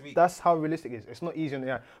 That's how realistic it is. It's not easy on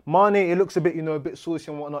the eye. Mane, it looks a bit, a bit saucy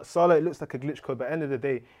and whatnot. Salah, it looks like a glitch code. But at the end of the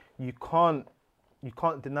day, you can't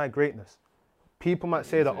deny greatness. People might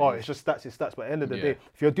say that, it's just stats, it's stats. But at the end of the Yeah. day,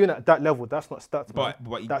 if you're doing it at that level, that's not stats. man.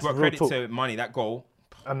 But you that's got real credit talk. to Mane, that goal.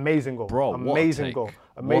 Amazing goal, Bro, what a amazing take. goal, What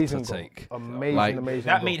a amazing goal, take. amazing, Like, amazing.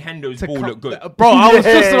 That goal. made Hendo's ball look good. Bro, I was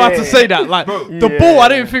just about to say that. Like the ball, I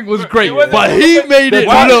didn't think was great, wasn't- but he made it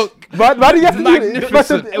Why- look Why do you have to do it?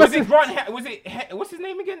 magnificent. Was it Grant? What's his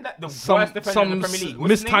name again? The worst defender in the Premier League.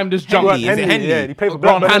 What's his name? mistimed his jump. Henley, is it Henley? Yeah, he played for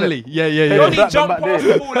Grant Blackburn, Hanley. innit? Yeah. He Yeah, only Blackburn jumped back past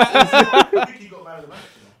there. the ball like this. He got man of the match.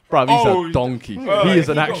 Bro, he's Oh, a donkey. Bro, He is if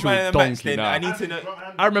an he got actual man of the match, donkey then now. I need to know.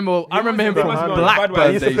 I remember him must from be on Budweiser. Blackburn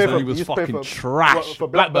He used to days play when for- he was he used to play fucking for- trash. for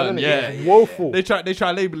Blackburn, innit? yeah. He was woeful. They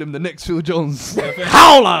try label him the next Phil Jones.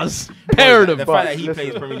 Howlers, pair of The them. fact that he listen.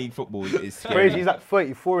 plays Premier League football is scary. Crazy. He's like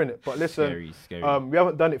 34 in it. But listen, Scary. we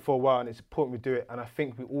haven't done it for a while, and it's important we do it. And I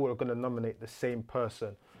think we all are going to nominate the same person.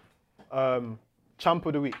 Champ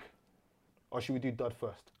of the week, or should we do Dud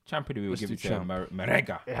first? Champ of the week, we'll Let's give do it to champ.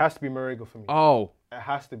 Marega. It has to be Mariga for me. Oh, It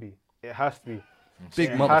has to be. It has to be.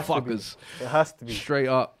 big It has to be. motherfuckers. It has to be. Straight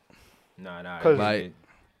up. Nah. 'Cause- Like,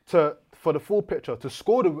 For the full picture, to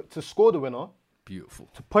score the winner, beautiful.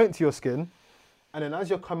 to point to your skin, and then as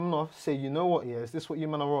you're coming off, say, you know what, is this what you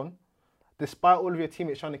man are on? Despite all of your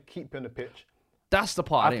teammates trying to keep you on the pitch, That's the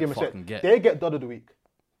part I have to give didn't him respect. fucking get. They get Dud of the week.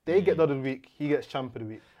 They get Dud of the week. He gets Champ of the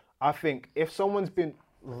week. I think if someone's been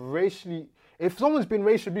racially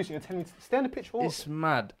abused, you're telling me to stay on the pitch for what? It's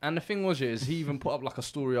mad. And the thing was, is he even put up like a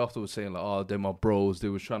story afterwards saying like, oh, they're my bros. They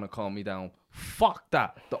was trying to calm me down. Fuck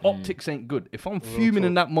that. The optics ain't good. If I'm fuming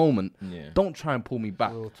in that moment, don't try and pull me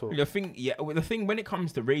back. Real talk. The thing when it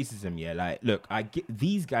comes to racism, like, look, I get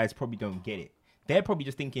these guys probably don't get it. They're probably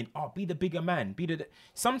just thinking, oh, be the bigger man.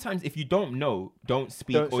 Sometimes if you don't know, don't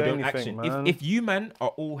speak Don't or say don't anything, action. man. If you man are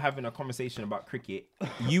all having a conversation about cricket,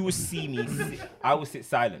 you will see me. I will sit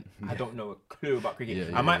silent. I don't know a clue about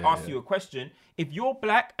cricket. I might ask you a question. If you're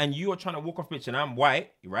black and you are trying to walk off pitch and I'm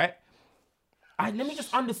white, right? Let me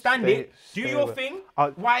just understand it. Do stay your away. thing.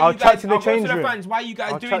 I'll Why chat you guys? in the I'll go to change the room. fans. Why are you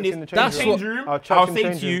guys I'll doing chat this? in the That's change what- room. room. I'll chat I'll in the say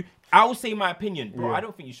change to you, room. I'll say my opinion, bro. Yeah. I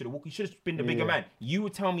don't think you should have walked. You should have been the bigger Yeah. man. You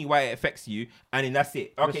would tell me why it affects you, and then that's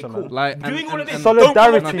it. Okay, Listen, cool. man. Like, Doing all of this, Solidarity,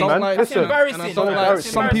 don't come off the man. pitch. That's Listen. embarrassing. And I don't like- That's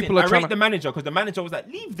some embarrassing. people are I trying rate to- the manager because the manager was like,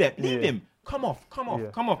 leave Yeah. him. Come off. Yeah.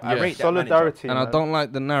 I Yeah. rate that Solidarity. And I man. don't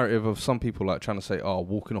like the narrative of some people like trying to say, oh,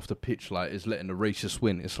 walking off the pitch like is letting the racist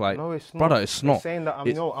win. It's like, No, it's not. brother, it's They're not. saying that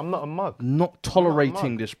It's I'm not a mug. not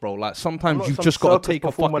tolerating mug. this, bro. Like I'm sometimes not you've some just got to circus take a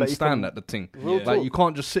performer fucking that you stand can- at the thing. Real Yeah. Like talk. you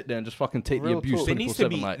can't just sit there and just fucking take the Real abuse talk. There needs to 24/7.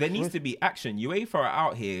 be Like, there needs to be action. UEFA are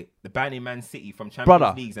out here, the banning Man City from Champions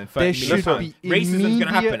Brother, Leagues and there 30 should million be pounds. Racism's gonna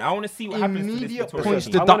happen. immediate- I want to see what happens to this immediate Victoria points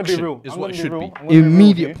Trophy. I'm gonna be deduction real. is I'm what gonna it be should real. be. I'm gonna be real with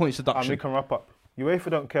Immediate you, points And we deduction. can wrap up.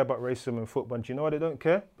 UEFA don't care about racism in football. Do you know why they don't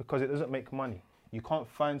care? Because it doesn't make money. You can't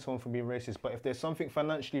find someone for being racist. But if there's something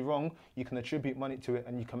financially wrong, you can attribute money to it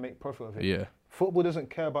and you can make profit of it. Yeah. Football doesn't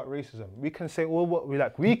care about racism. We can say all what we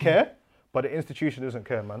like. We care, but the institution doesn't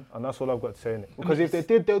care, man, and that's all I've got to say in it. Because if they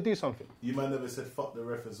did, they'll do something. You man never said fuck the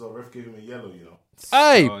ref as well. Ref gave him a yellow, you know.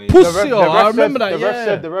 Hey, Oh, yeah. pussy! I remember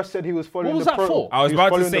that. The ref said he was following was the that protocol. for? I was He about to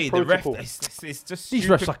following say the ref. protocol. It's just These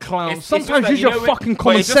stupid. refs are clowns. It's just Sometimes like, use your when- fucking but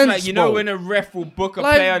common it's just like, sense, you know bro. when a ref will book a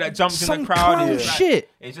Like, player that jumps in some the crowd. clown It's like- shit.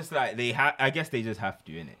 It's just like I guess they just have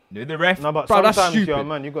to, innit? The ref. No, but Bro, that's sometimes, stupid. yeah,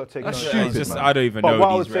 man, you got to take That's it on stupid, it's just man. I don't even But know. what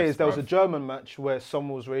I these would say refs, is there was bro. a German match where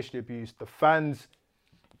someone was racially abused. The fans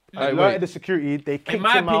Hey, alerted wait. the security. They kicked In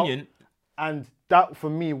my him out. opinion, And that for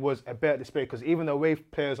me was a better display because even the away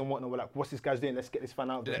players and whatnot were like, "What's this guy's doing? Let's get this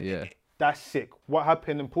fan out of there." Yeah. That's sick. What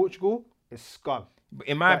happened in Portugal is scum.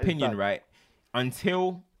 in my That is opinion, bad. right,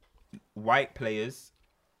 until white players,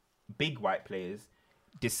 big white players,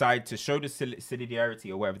 decide to show the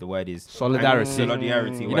solidarity or whatever the word is. Solidarity.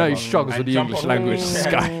 Solidarity. You know he whatever, struggles and with the jump English off- language, this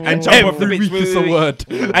guy. And jump off the Every pitch. week is a word.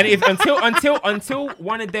 And if until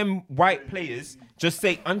one of them white players just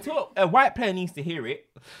say, until a white player needs to hear it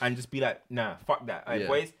and just be like, nah, fuck that. Hey, Yeah.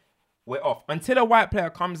 boys, we're off. Until a white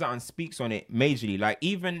player comes out and speaks on it majorly, like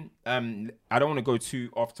even I don't want to go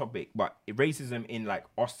too off topic, but racism in like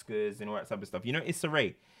Oscars and all that type of stuff. You know, Issa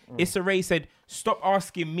Rae. Issa Rae said, stop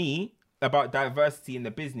asking me about diversity in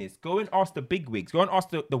the business. Go and ask the bigwigs. Go and ask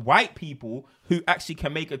the white people who actually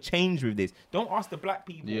can make a change with this. Don't ask the black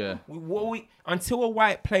people. Yeah. Until a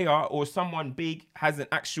white player or someone big has an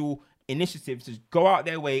actual initiative to go out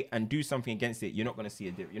their way and do something against it, you're not going to see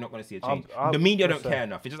a you're not going to see a change. I'll- the media don't listen, care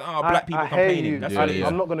enough. It's just black people I hear complaining. you. That's Yeah, what it yeah. is.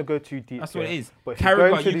 I'm not going to go too deep. That's what it is. But if you go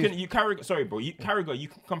Carragher, into these- Carragher, sorry, bro. Carragher, you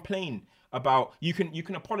can complain about. You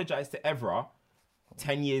can apologize to Evra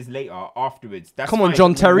 10 years later afterwards. That's Come on, fine.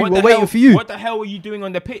 John Terry, What we're the waiting hell- for you. What the hell were you doing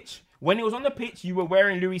on the pitch? When it was on the pitch, you were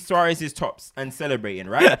wearing Luis Suarez's tops and celebrating,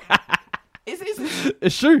 right?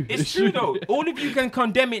 It's true. It's true though. All of you can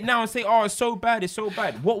condemn it now and say, "Oh, it's so bad. It's so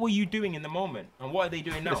bad." What were you doing in the moment, and what are they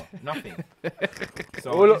doing now? Nothing.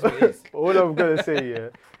 So all, it is what it is. all I'm gonna say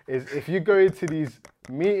here is if you go into these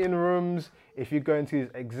meeting rooms, if you go into these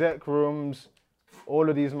exec rooms, all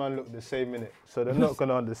of these men look the same in it, so they're not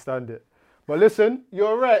gonna understand it. But listen,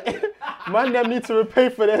 you're right. Man, them need to repay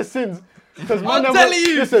for their sins. Because I'm telling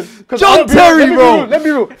you, listen, John Terry, bro. Let me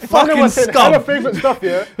be real. Fucking Man, saying scum. hella favourite stuff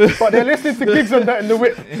here, but they're listening to gigs and that in the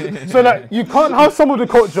whip. So like, you can't have some of the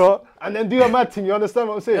culture and then do a mad thing. You understand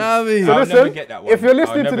what I'm saying? Yeah, I mean- so I'll listen, never get that one. if you're I'll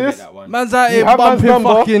listening to never get this, that one. Man's out you here have man's bumping number.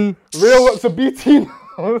 fucking. Real works of BT.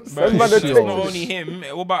 Bro, Send man the it's text. not only him.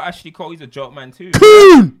 What about Ashley Cole? He's a joke man too.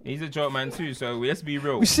 Coon! He's a joke man too. So let's be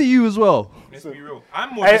real. We see you as well. Let's be real.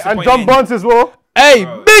 I'm more Hey, disappointed. and John Barnes as well. Hey,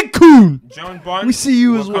 Bro. big coon! John Barnes. We see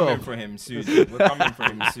you we're as well. Coming for him soon. We're coming for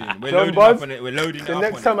him soon. We're John loading Barnes, up on it. We're loading The up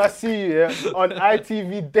next on time it. I see you here on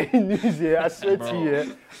ITV Day News here, I swear to Bro. you, yeah,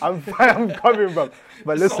 I'm coming, bro.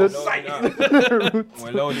 But listen,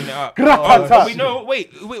 We're loading it up. Grata.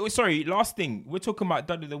 Wait, sorry. Last thing. We're talking about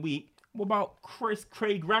Dud of the Week. What about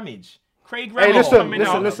Craig Ramage? Craig Ramage listen, coming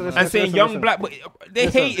listen, out listen, and listen, saying listen, young listen. black. They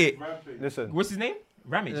Listen. hate it. listen. What's his name?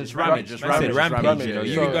 Ramage. It's Ramage, it's Man said Ramage, Rampage. You know, Ramage,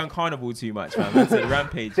 you yeah. been going carnival too much, man. Man said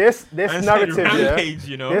Rampage. This Man said narrative, Rampage, yeah,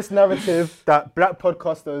 you know. this narrative that black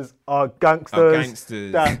podcasters are gangsters,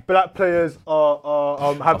 gangsters. that black players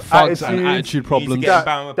are have Thugs attitudes, and attitude problems. get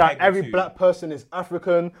bound with that peg or every two. black person is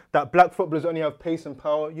African, that black footballers only have pace and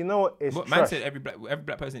power. You know what? It's What man trash. said every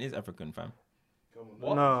black person is African, fam.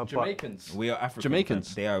 What? No, but- Jamaicans. We are African.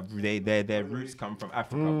 Jamaicans. Fam. Their roots come from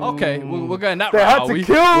Africa. Okay, we're going that They route. had are to we?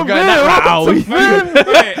 kill We're going Bill. that route. are we?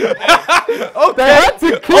 They had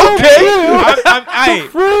to kill Hey,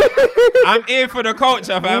 I'm here for the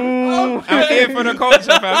culture, fam. I'm here for the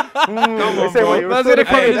culture, fam. Come on, say what bro. you Man's say gonna the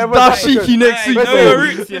come Hey, in as everyone's dashiki African. next Hey, week. know your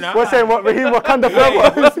roots, you know. We're saying what? Raheem Wakanda Hey,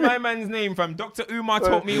 forever. what's my man's name, fam? Dr. Umar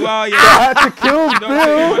taught me well, They yeah. had to kill Dr. Umar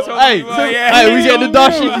Bill. taught Hey, me well, yeah. hey, we getting the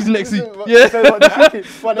dashikis next week. Yeah.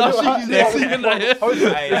 Dashikis next week,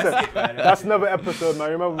 innit? Hey, that's it, man. That's another episode,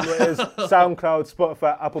 man. Remember what it is. SoundCloud,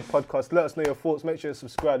 Spotify, Apple Podcasts. Let us know your thoughts. Make sure you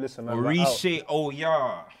subscribe. Listen, man. we're out. Reshape, oh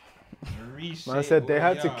yeah. Man said they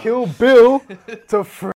had to kill Bill to free.